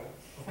gravel.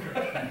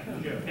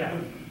 Yeah.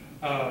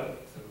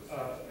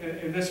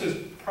 And this is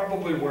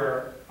probably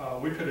where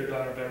we could have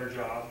done a better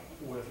job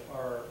with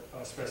our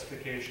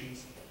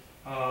specifications.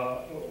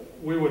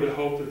 We would have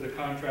hoped that the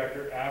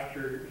contractor,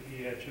 after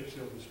he had chip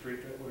sealed the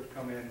street, that would have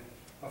come in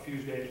a few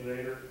days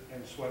later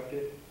and swept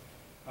it.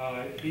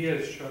 He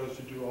has chose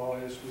to do all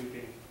his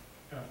sweeping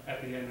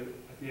at the end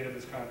of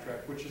his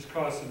contract, which has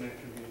caused some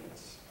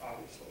inconvenience,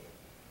 obviously.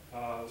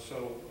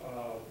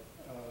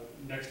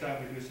 Next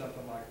time we do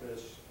something like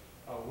this,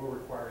 we're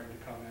requiring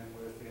to come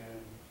in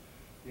within,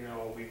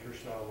 a week or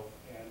so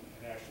and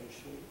actually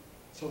sweep.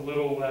 It's a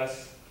little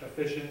less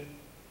efficient,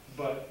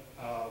 but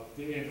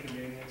the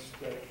inconvenience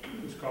that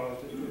was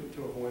caused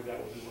to avoid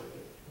that would be worth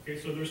it. Okay,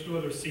 so there's no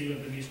other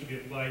sealant that needs to be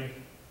applied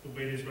the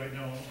way it is right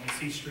now on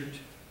C Street?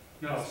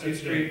 No, C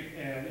Street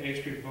and A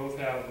Street both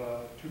have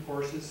 2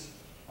 courses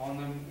on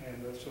them,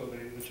 and so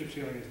the chip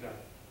sealing is done.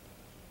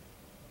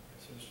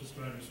 So it's just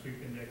a matter of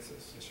sweeping the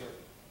excess. Yes, sir.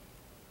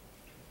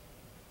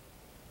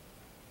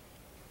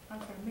 I'm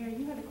sorry, Mary,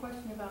 you had a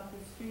question about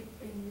the street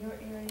in your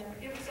area,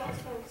 It was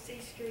also C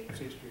Street.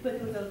 C Street. but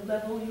it was a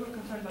level, you were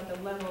concerned about the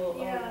level of.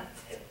 Yeah,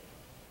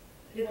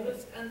 it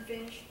was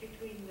unfinished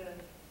between the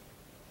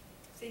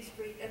C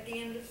Street, at the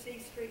end of C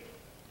Street.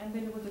 And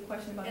then there was a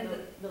question about And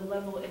the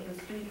level in the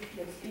street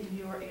that's in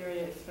your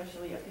area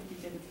especially. I think you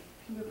said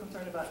you were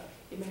concerned about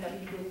it may not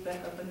be built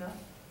back up enough.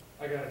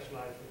 I got a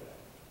slide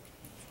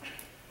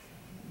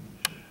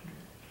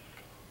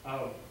for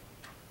that.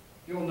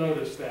 You'll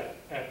notice that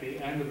at the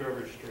end of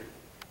every street,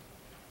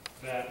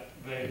 that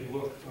they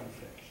look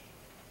unfinished.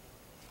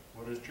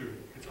 What is true?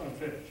 It's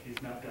unfinished.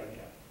 He's not done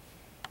yet.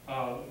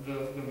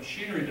 The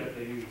machinery that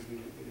they use,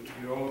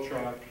 the oil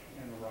truck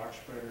and the rock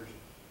spreaders,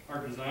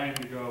 are designed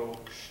to go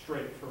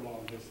straight for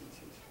long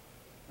distances.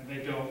 And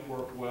they don't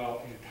work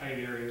well in tight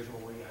areas or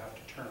where you have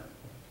to turn.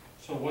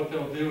 So what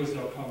they'll do is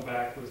they'll come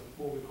back with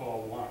what we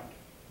call a wand.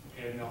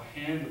 Okay, and they'll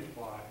hand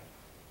apply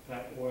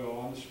that oil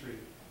on the street.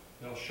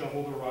 They'll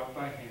shovel the rock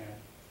by hand.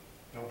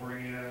 They'll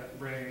bring in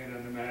a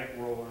pneumatic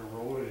roller and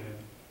roll it in,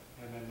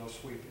 and then they'll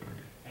sweep it,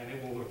 and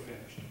it will look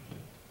finished.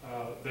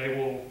 They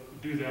will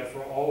do that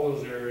for all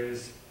those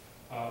areas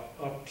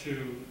up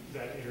to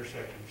that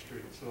intersecting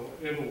street. So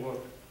it'll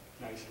look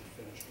nice and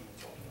finished when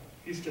it's all done.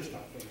 He's just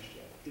not finished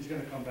yet. He's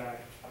going to come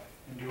back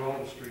and do all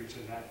the streets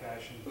in that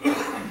fashion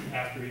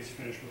after he's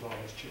finished with all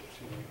his chip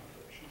sealing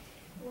operations.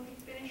 Will he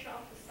finish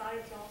off the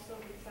sides also,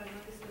 because I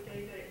noticed the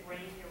day that it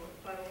rained, there were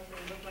puddles, and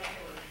it looked like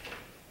there were.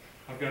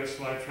 I've got a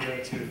slide for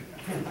that too.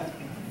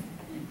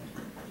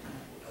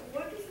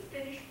 What does the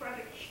finished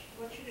product,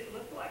 what should it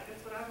look like?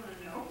 That's what I want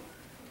to know.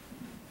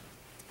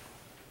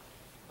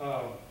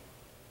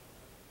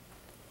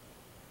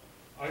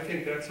 I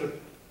think that's a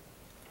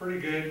pretty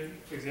good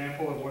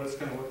example of what it's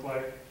going to look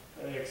like,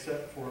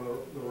 except for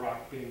the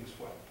rock being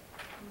swept.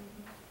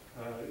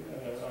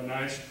 A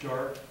nice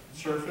dark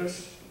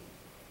surface.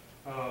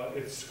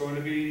 It's going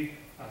to be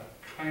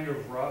kind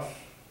of rough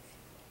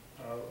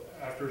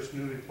after it's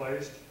newly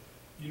placed.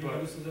 You know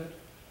what this is at?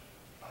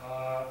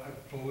 I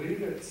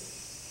believe it's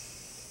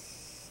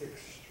 6th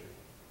Street.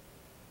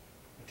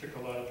 I took a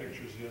lot of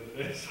pictures the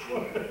other day. So.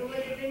 Will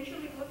it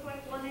eventually look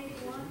like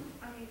 181?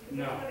 I mean, 'cause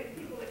No. that's what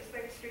people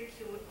expect streets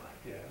to look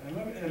like.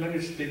 Yeah, and let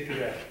me speak to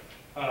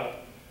that.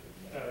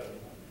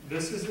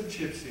 This is a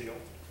chip seal,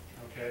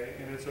 okay,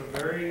 and it's a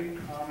very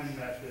common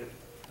method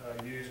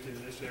used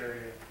in this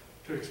area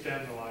to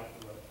extend the life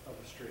of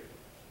a street.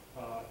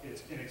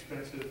 It's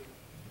inexpensive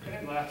and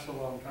it lasts a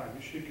long time.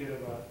 You should get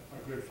about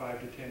a good 5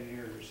 to 10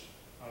 years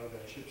out of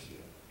that chip seal.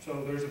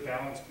 So there's a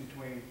balance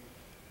between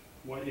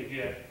what you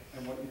get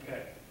and what you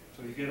pay.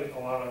 So you get a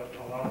lot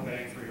of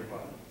bang for your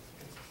buck.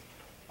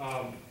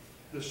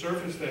 The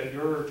surface that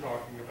you're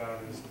talking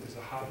about is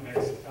a hot mix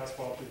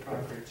asphalted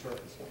concrete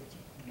surface. It's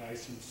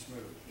nice and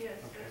smooth. Yes,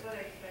 Okay. that's what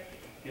I expected.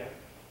 Yeah,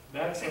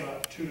 that's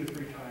about 2 to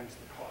 3 times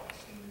the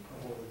cost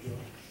of what we're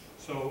doing.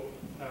 So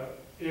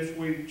if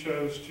we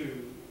chose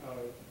to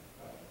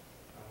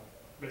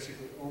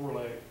basically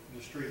overlay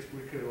the streets,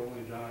 we could have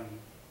only done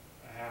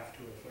a half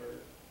to a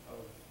third of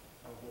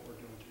what we're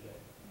doing today.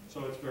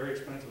 So it's very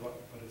expensive, but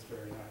it's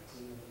very nice.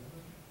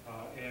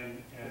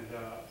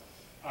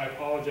 I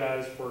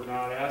apologize for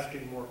not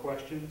asking more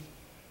questions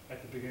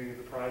at the beginning of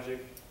the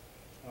project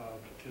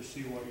to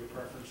see what your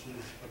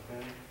preferences have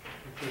been.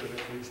 We could have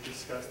at least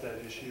discussed that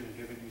issue and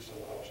given you some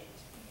options.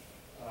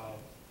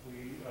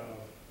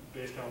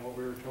 Based on what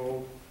we were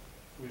told,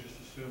 we just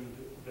assumed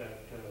that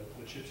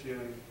the chip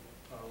sealing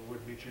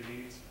would meet your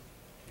needs.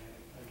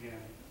 And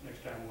again,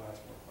 next time we'll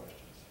ask more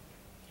questions.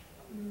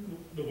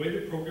 The way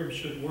the program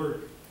should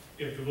work,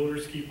 if the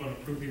voters keep on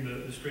approving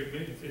the street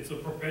maintenance, it's a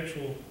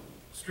perpetual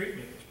street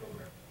maintenance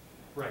program.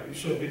 Right, you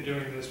should be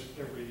doing this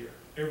every year.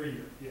 Every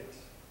year. Yes.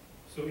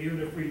 So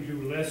even if we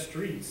do less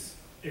streets,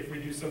 if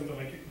we do something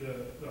like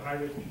the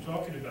highway you're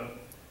talking about,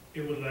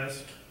 it would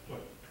last,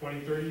 what,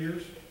 20, 30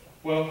 years?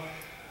 Well,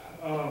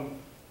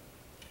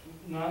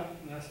 not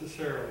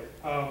necessarily.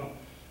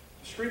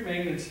 Street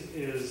maintenance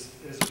is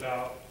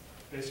about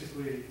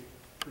basically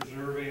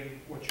preserving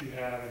what you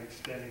have and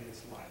extending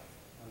its life,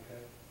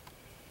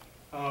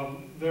 okay?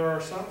 There are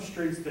some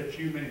streets that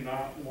you may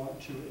not want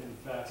to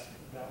invest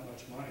that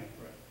much money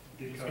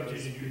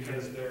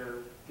because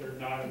they're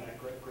not in that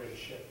great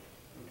shape,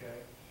 okay?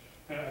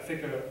 And I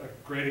think a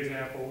great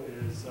example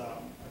is, I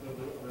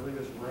believe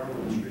it's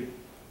Railroad Street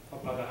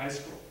up by the high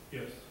school.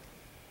 Yes.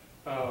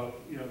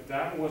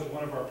 That was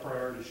one of our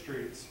priority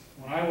streets.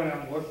 When I went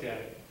out and looked at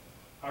it,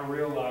 I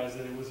realized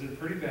that it was in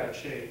pretty bad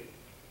shape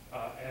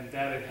and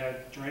that it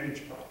had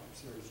drainage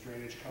problems. There was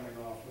drainage coming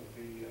off of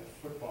the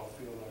football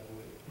field, I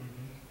believe.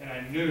 Mm-hmm. And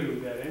I knew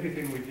that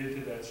anything we did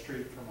to that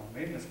street from a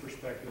maintenance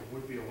perspective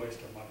would be a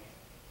waste of money.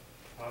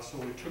 So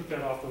we took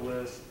that off the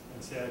list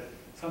and said,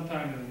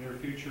 sometime in the near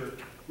future,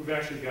 we've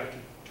actually got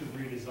to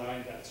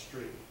redesign that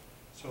street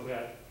so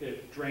that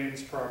it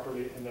drains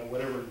properly and that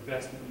whatever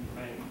investment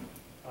you make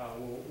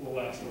will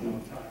last a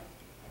long time.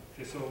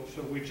 Okay, so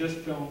we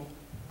just don't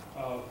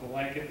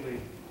blanketly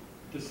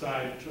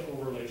decide to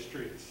overlay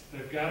streets.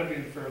 They've got to be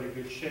in fairly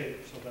good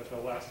shape so that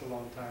they'll last a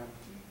long time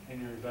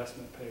and your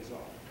investment pays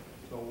off.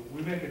 So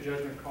we make a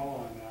judgment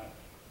call on that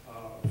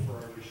for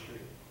every street.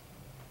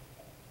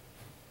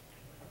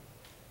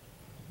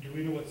 Do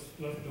we know what's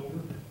left over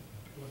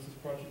once this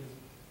project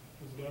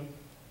is done?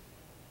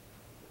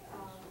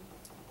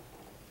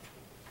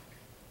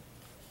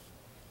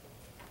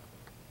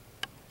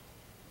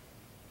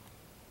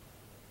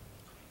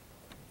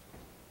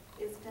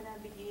 It's gonna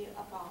be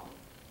about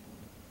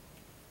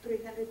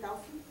 300,000.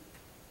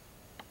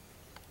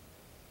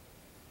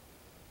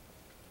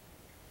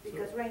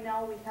 Because right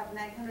now we have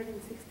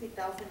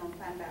 960,000 on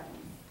fund balance.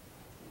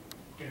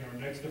 And our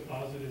next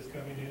deposit is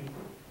coming in?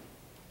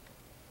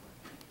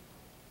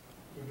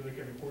 Will they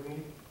come in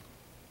quarterly?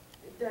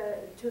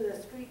 To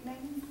the street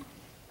names,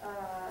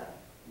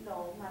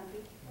 no,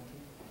 monthly.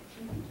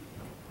 Mhm.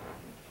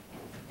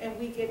 And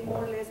we get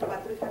more or less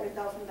about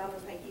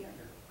 $300,000 a year,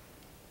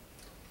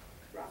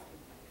 roughly.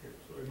 Okay,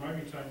 so it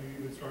might be time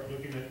we would start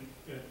looking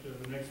at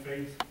the next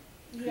phase.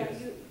 Yeah,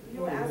 Yes.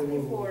 you asked me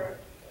for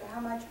how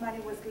much money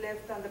was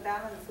left on the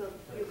balance, so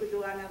you could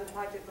do another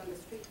project on the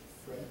streets.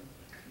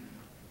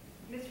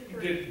 Mr.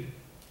 Jordan,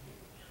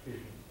 Did,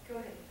 go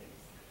ahead,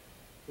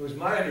 please. it was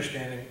my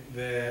understanding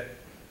that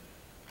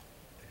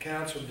the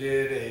council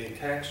did a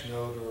tax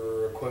note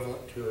or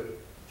equivalent to it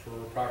for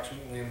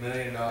approximately $1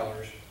 million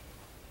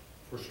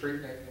for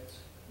street maintenance.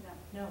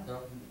 No,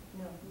 No,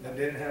 no. that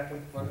didn't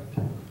happen, was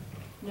it?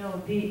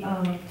 No, the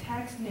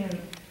tax note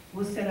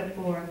was set up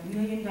for $1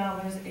 million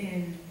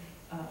in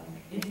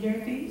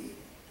engineering fees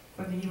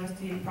for the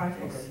USDA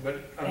projects. Okay,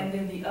 but, And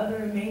then the other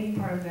remaining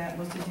part of that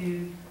was to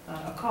do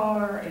a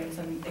car and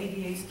some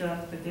ADA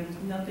stuff, but there was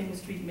nothing with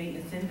street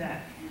maintenance in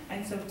that.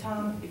 And so,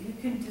 Tom, if you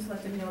can just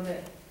let them know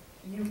that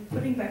you're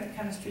putting back the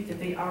kind of street that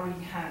they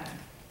already have.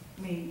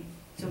 I mean,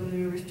 So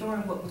we were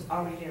restoring what was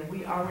already there.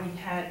 We already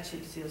had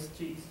chip seal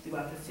streets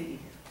throughout the city,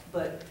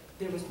 but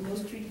there was no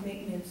street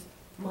maintenance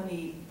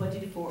money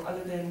budgeted for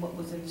other than what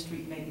was in the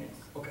street maintenance.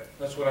 Okay,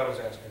 that's what I was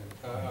asking.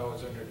 I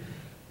was under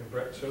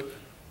impression. So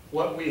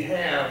what we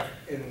have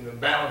in the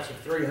balance of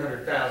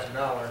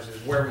 $300,000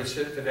 is where we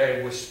sit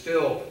today with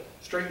still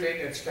street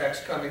maintenance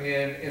tax coming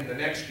in the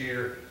next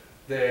year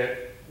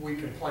that we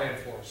can plan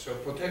for. So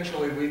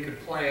potentially we could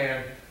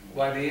plan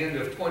by the end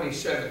of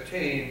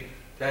 2017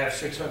 to have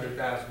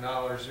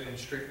 $600,000 in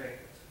street maintenance.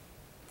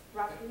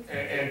 Roughly.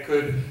 And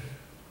could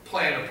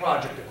plan a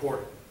project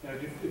accordingly. Now,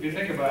 if you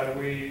think about it,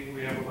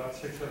 we have about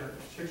 600,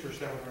 or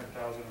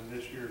 700,000 in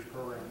this year's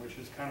program, which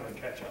is kind of a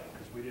catch-up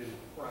because we didn't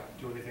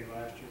do anything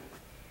last year.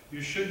 You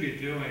should be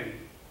doing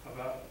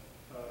about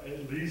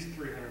at least $300,000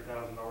 a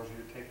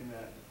year, taking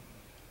that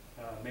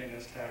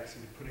maintenance tax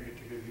and putting it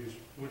to good use,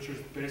 which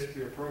is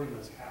basically a program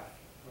that's half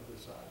of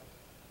the size.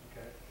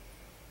 Okay.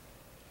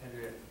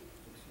 Andrea.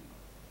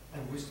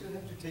 And we still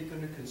have to take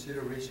under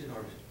consideration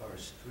our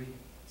street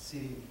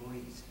city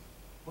employees.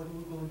 What are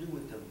we going to do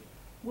with them?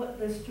 What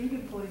the street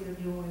employees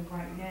are doing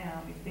right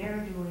now, if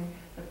they're doing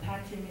the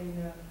patching in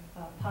the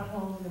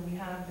potholes, and we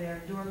have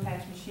their door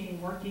patch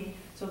machine working,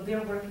 so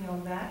they're working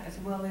on that, as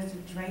well as the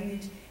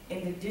drainage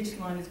and the ditch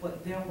line is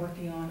what they're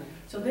working on.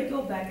 So they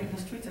go back in the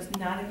streets, that's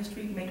not in the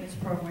street maintenance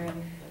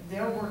program.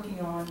 They're working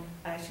on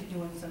actually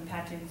doing some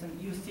patching,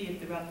 you'll see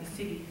it throughout the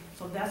city.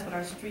 So that's what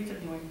our streets are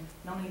doing.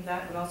 Not only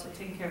that, but also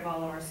taking care of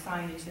all of our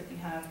signage that we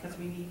have, because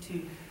we need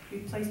to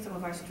replace some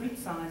of our street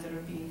signs that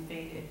are being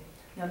faded.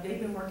 Now, they've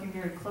been working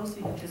very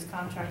closely with this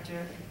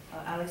contractor.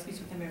 Alex speaks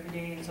with them every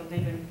day, and so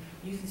they've been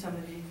using some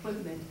of the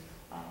equipment.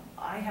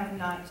 I have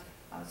not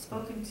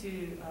spoken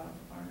to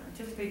or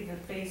anticipated the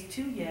phase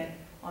 2 yet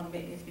on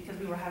maintenance, because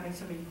we were having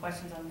so many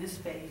questions on this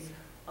phase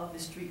of the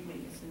street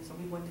maintenance, and so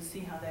we wanted to see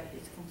how that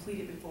is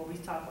completed before we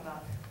talk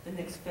about the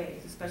next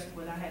phase, especially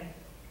when I had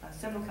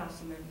several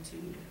councilmen to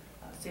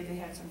say they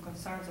had some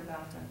concerns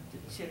about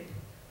the chip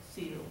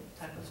seal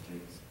type of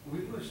streets. We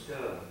must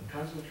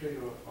concentrate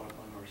on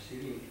our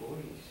city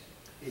employees,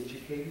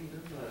 educating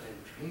them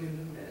and training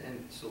them,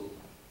 and so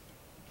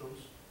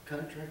those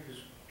contractors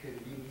can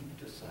be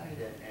moved aside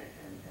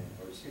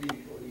and our city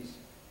employees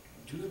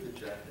do the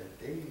job that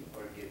they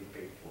are getting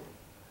paid for.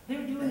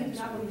 They're doing it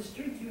now on the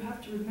streets. You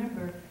have to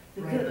remember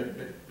the,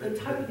 Right, the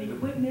type of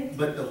equipment.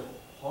 But the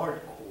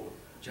hardcore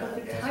job,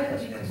 But the type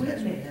of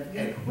equipment,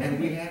 and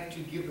we have to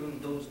give them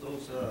those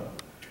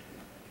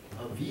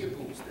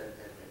vehicles that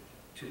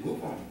to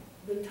move on.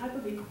 The type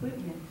of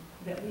equipment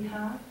that we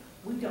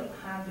don't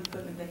have the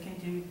equipment that can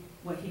do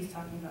what he's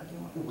talking about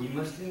doing. We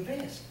must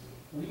invest.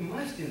 We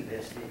must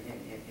invest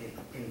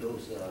in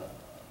those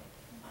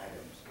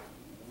items.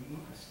 We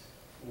must.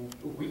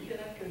 We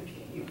cannot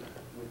continue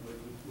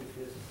with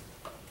this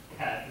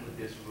path, with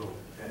this road.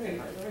 Let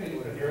me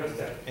address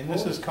that. And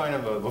this is kind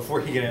of a,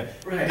 before you get in,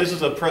 Right. this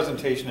is a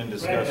presentation and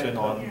discussion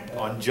Right.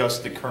 on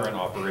just the current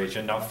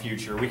operation, not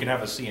future. We can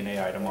have a CNA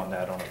item on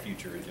that on a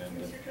future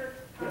agenda. Mr. Kirk,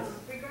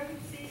 regarding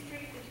C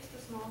Street, it's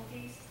just a small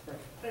piece,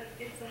 but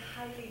it's a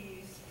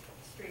highly used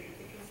street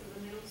because of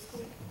the middle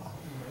school.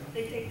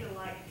 They take the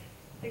light,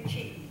 they're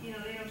cheap, you know,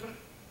 they don't go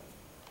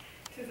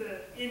to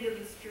the end of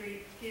the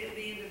street, the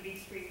end of B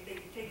Street, they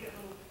take that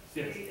little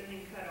Yes. street and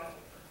then cut off.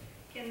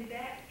 Can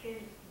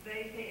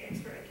they pay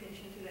extra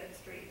attention to that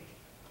street?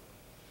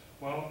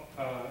 Well,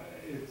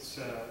 it's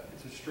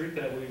a street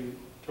that we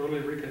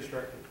totally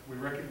reconstructed. We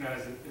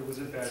recognize that it was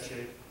in bad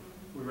shape.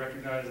 We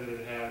recognize that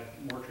it had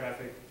more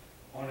traffic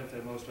on it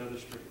than most other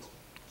streets.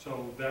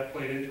 So that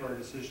played into our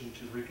decision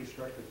to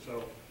reconstruct it.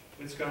 So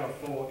it's got a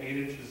full 8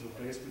 inches of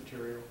base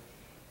material,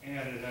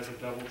 and it has a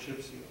double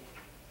chip seal.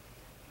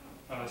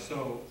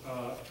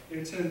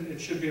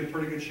 It should be in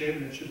pretty good shape,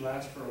 and it should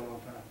last for a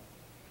long time.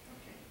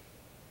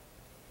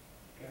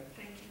 Okay. Okay.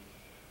 Thank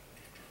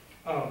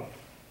you.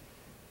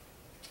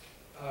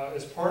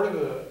 As part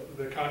of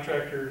the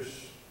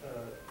contractor's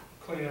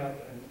clean up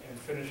and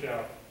finish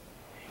out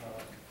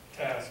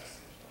tasks,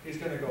 he's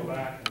going to go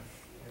back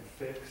and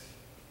fix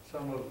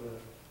some of the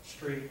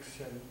streaks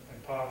and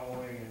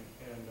potholing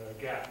and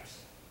gaps.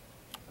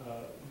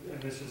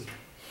 And this is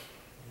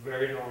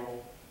very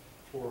normal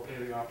for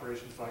paving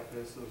operations like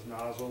this. Those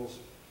nozzles,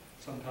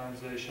 sometimes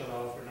they shut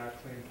off, they're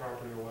not cleaned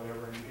properly or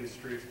whatever in his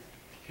streets.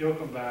 He'll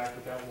come back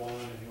with that one,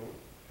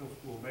 and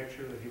we'll make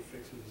sure that he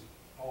fixes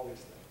all these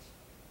things.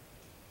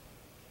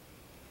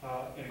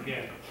 And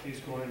again, he's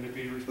going to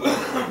be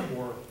responsible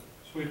for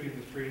sweeping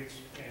the streets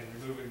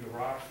and removing the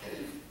rock.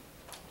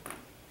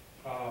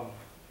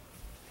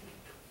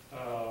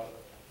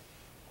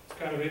 It's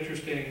kind of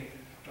interesting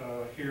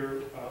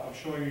here. I'm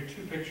showing you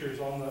 2 pictures.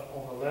 On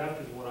the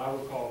left is what I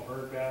would call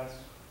bird baths.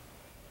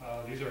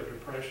 These are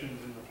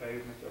depressions in the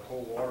pavement that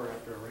hold water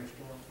after a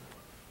rainstorm.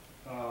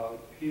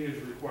 He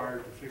is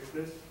required to fix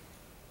this.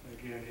 And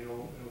again,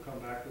 he'll come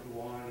back with the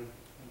wine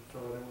and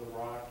fill it in with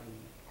rock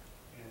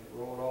and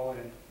roll it all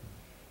in.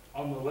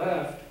 On the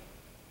left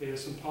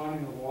is some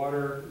ponding of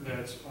water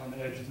that's on the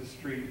edge of the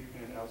street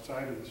and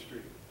outside of the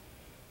street.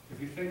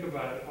 If you think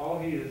about it, all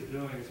he is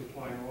doing is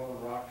applying oil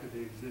and rock to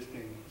the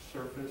existing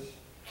surface.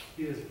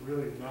 He is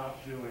really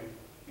not doing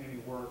any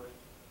work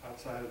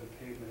outside of the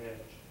pavement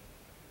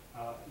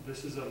edge.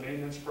 This is a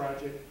maintenance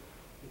project.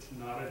 It's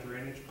not a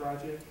drainage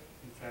project.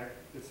 In fact,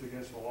 it's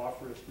against the law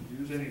for us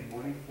to use any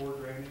money for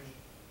drainage.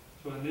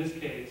 So in this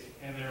case,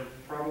 and there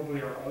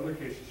probably are other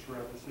cases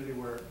throughout the city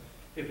where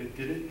if it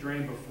didn't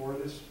drain before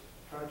this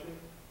project,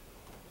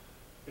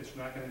 it's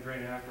not going to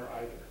drain after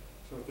either.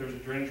 So if there's a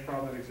drainage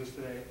problem that exists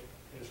today,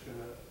 it's going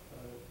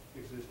to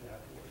exist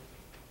afterwards.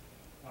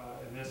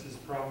 And this is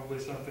probably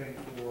something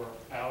for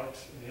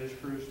Alex and his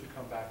crews to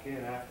come back in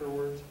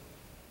afterwards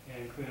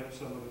and clean up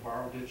some of the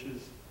borrow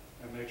ditches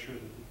and make sure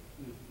that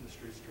the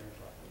streets drain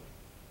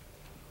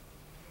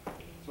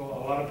properly. So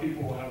a lot of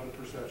people will have the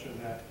perception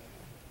that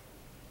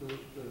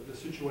the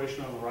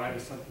situation on the right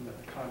is something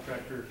that the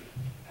contractor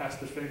has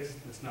to fix.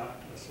 It's not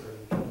necessarily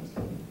the case.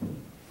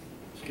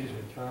 Excuse me,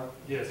 Tom?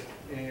 Yes.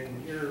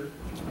 In your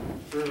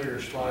earlier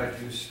slide,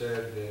 you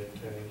said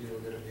that you were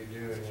going to be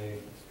doing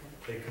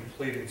a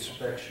complete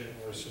inspection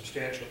or a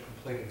substantial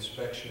complete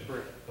inspection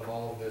of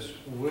all of this.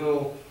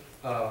 Will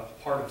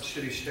part of the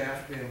city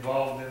staff be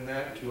involved in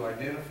that to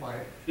identify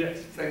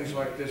things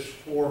like this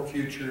for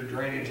future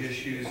drainage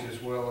issues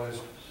as well as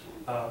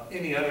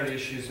any other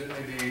issues that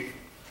may be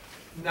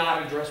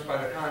not addressed by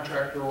the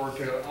contractor, or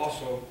to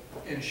also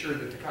ensure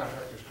that the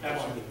contractor's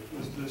compliant?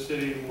 Absolutely. The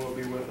city will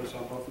be with us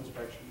on both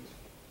inspections.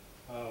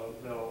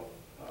 They'll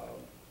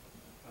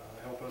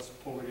help us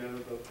pull together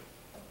the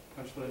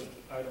punch list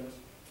items.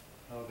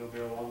 They'll be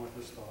along with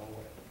us the whole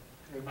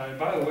way. And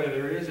by the way,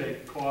 there is a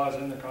clause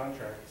in the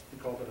contract, we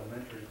call it an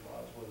entry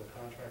clause, where the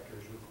contractor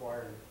is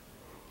required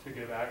to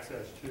give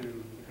access to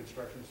the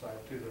construction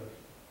site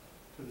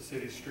to the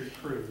city's street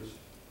crews.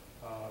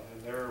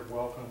 And they're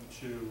welcome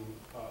to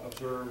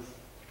observe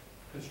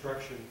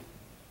construction,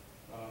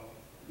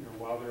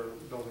 while they're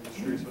building the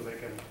street, so they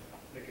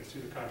can see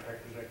the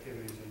contractor's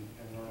activities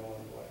and learn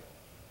along the way.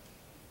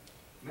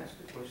 May I ask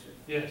a question?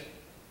 Yes.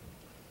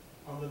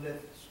 On the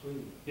left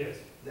screen, Yes.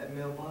 that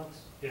mailbox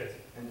Yes.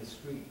 and the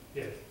street,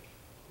 Yes.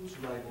 who's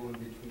liable in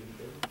between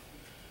them?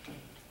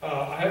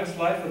 I have a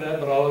slide for that,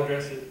 but I'll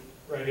address it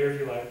right here if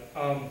you like.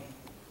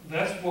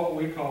 That's what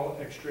we call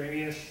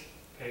extraneous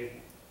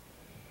pavement.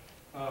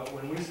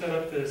 When we set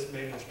up this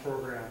maintenance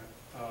program,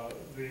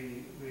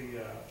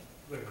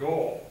 the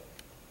goal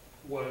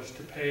was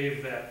to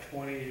pave that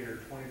 20 or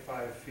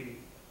 25 feet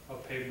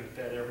of pavement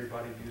that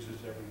everybody uses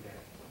every day.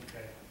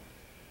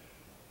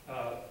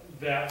 Okay,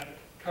 that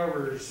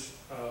covers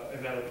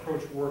and that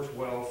approach works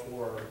well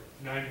for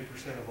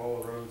 90% of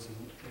all the roads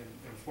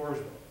in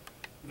Floresville.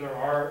 There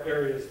are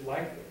areas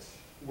like this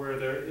where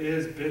there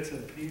is bits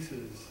and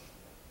pieces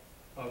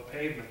of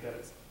pavement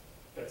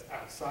that's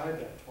outside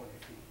that 20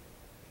 feet.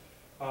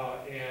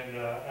 And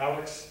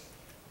Alex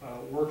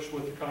works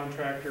with the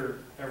contractor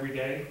every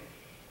day,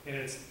 and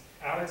it's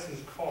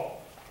Alex's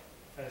call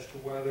as to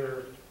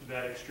whether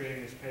that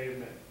extraneous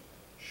pavement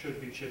should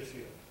be chip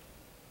sealed.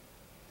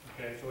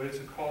 Okay, so it's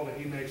a call that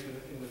he makes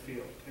in the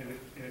field, and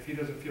if he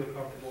doesn't feel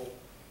comfortable,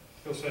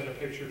 he'll send a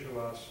picture to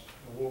us,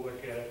 and we'll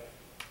look at it,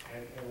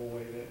 and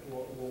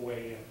we'll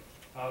weigh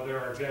in. There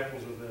are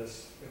examples of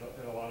this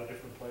in a lot of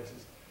different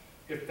places.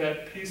 If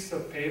that piece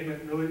of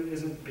pavement really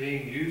isn't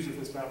being used, if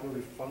it's not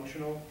really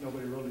functional,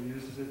 nobody really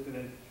uses it, then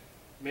it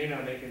may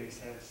not make any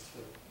sense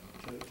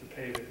to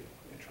pave it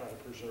and try to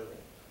preserve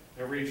it.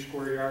 Every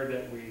square yard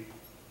that we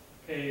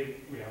pave,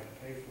 we have to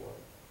pay for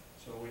it.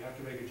 So we have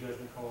to make a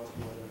judgment call as to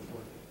whether it's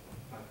worth it.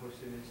 My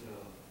question is,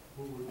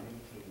 who would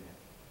maintain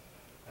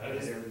that? That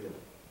is, area?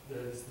 that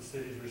is the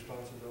city's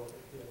responsibility,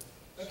 yes.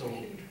 That's a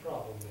huge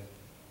problem then.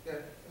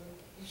 Yeah,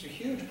 it's a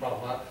huge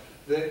problem.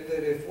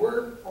 That if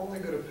we're only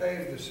going to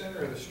pave the center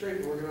of the street,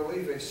 and we're going to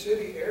leave a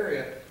city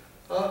area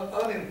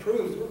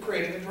unimproved, we're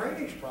creating a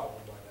drainage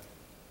problem by that.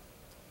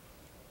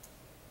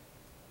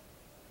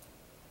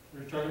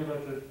 We're talking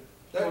about the...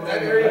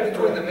 That area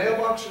between the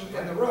mailbox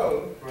and the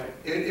road. Right.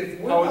 If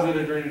we're How not, is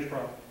it a drainage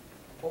problem?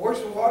 well,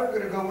 where's the water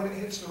going to go when it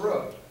hits the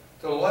road?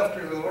 To the left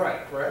or to the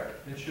right,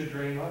 correct? It should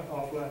drain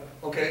off left.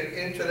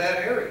 Okay, into that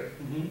area,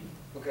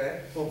 Mm-hmm.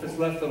 okay? Well, if it's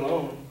left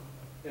alone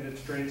and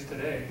it drains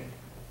today,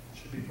 it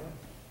should be fine.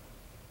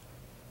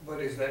 But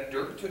is that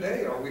dirt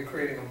today? Are we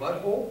creating a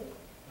mud hole?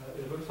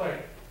 It looks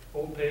like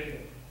old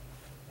pavement.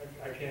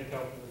 I can't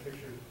tell from the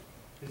picture.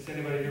 Is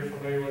anybody here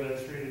familiar with that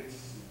street?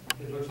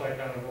 It looks like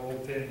kind of an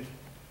old thin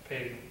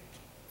pavement.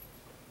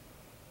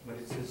 But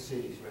it's the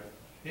cities, right?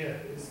 Yeah,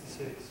 it's the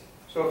city's.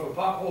 So if a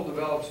pothole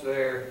develops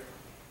there,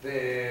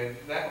 then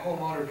that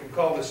homeowner can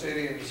call the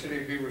city and the city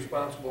would be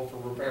responsible for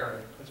repairing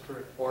it. That's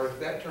correct. Or if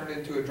that turned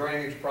into a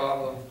drainage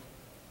problem,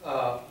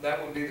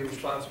 that would be the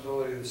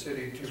responsibility of the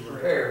city to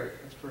repair.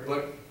 That's correct.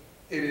 But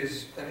it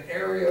is an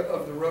area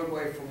of the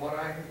roadway, from what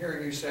I'm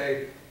hearing you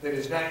say, that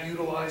is not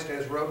utilized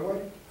as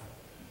roadway?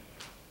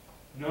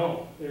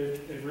 No,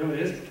 it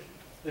really isn't.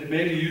 It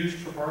may be used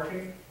for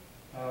parking,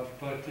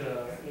 but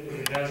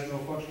it has no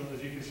function.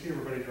 As you can see,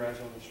 everybody drives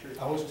on the street.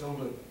 I was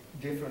told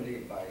differently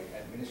by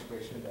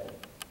administration that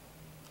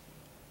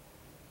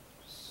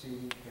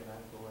city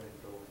cannot go and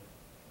throw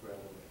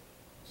gravel,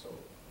 so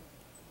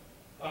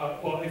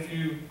Well, if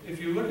you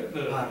look at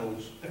the,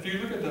 potholes. if you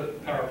look at the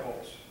power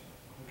poles,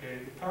 okay,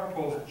 the power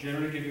poles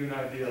generally give you an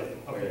idea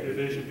of the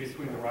division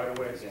between the right of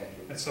ways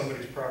Exactly. and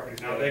somebody's property.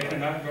 Now, they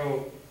cannot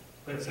go,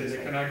 let's say,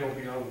 they cannot go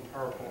beyond the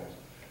power poles.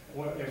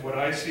 What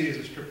I see is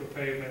a strip of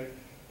pavement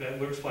that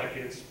looks like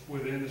it's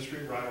within the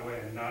street right of way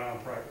and not on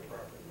private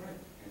property. Right.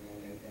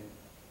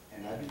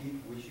 And I believe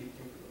we should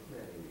take a look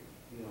at it,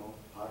 you know,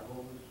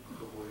 potholes,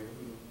 go whatever,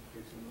 you know,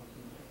 fix them up,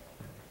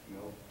 you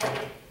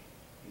know.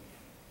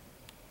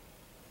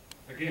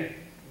 Again,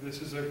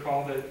 this is a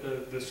call that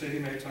the city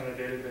makes on a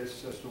daily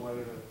basis as to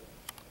whether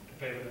to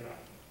pave it or not.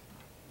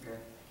 Okay,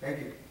 thank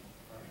you.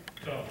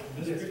 So,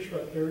 this picture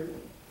right there,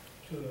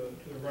 to the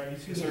right, you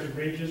see Yes, those sir.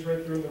 ridges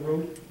right there in the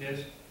road? Yes.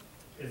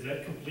 Is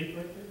that complete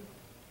right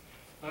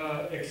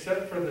there?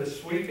 Except for the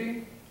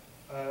sweeping,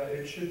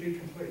 it should be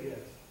complete, yes.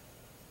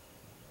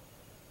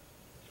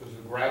 So is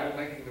the gravel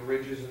making the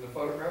ridges in the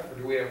photograph, or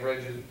do we have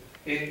ridges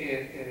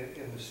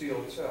in the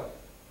seal itself?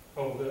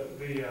 Oh, the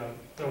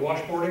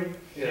washboarding?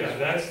 Yeah, Yes.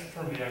 that's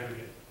from the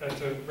aggregate. That's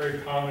a very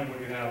common when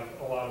you have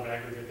a lot of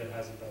aggregate that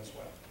hasn't been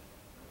swept.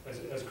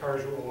 As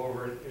cars roll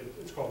over it,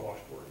 it's called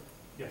washboarding.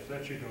 Yes,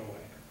 that should go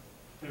away.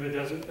 If it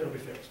doesn't, it'll be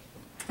fixed.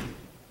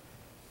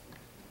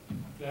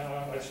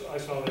 Yeah, I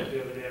saw that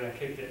the other day and I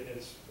kicked it,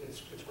 it's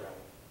gravel.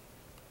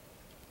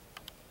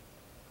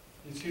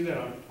 You see that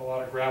on a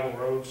lot of gravel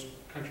roads,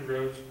 country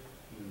roads,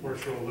 where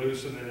it's real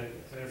loose and then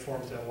it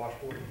forms that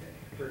washboard.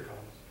 Very common.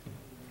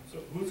 So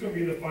who's gonna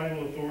be the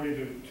final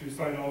authority to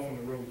sign off on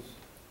the roads,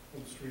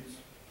 on the streets?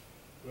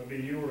 Will it be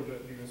you or the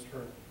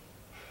attorney?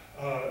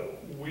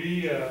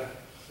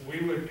 We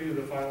would do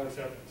the final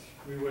acceptance.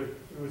 We would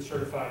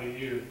certify to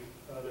you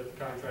that the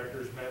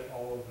contractors met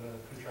all of the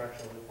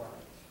contractual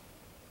requirements.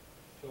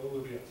 So it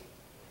would be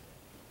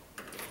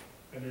us.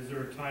 And is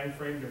there a time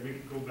frame that we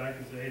could go back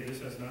and say, hey,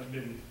 this has not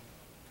been,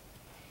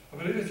 I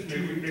believe it's a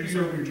Maybe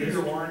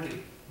two-year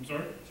warranty. I'm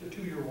sorry? It's a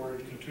 2-year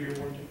warranty. It's a 2-year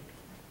warranty?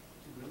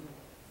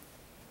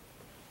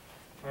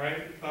 All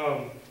right,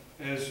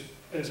 as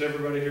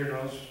everybody here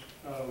knows,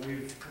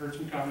 we've heard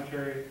some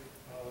commentary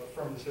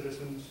from the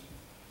citizens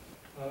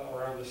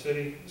around the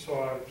city,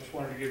 so I just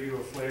wanted to give you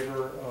a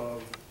flavor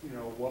of,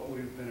 what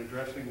we've been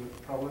addressing with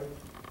the public.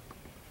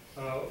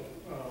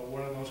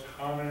 One of the most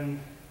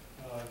common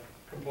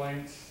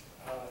complaints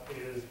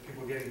is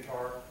people getting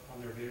tar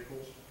on their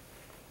vehicles.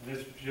 And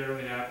this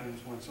generally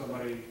happens when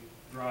somebody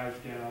drives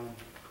down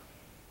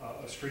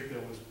a street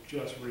that was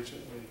just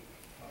recently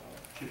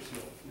chip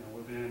sealed,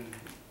 within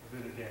a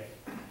day.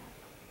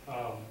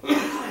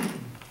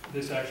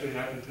 This actually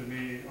happened to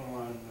me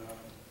on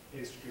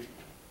 8th Street.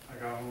 I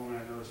got home and I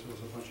noticed there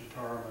was a bunch of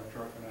tar on my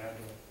truck and I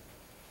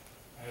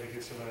had to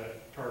get some of that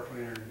tar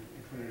cleaner and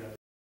clean it up.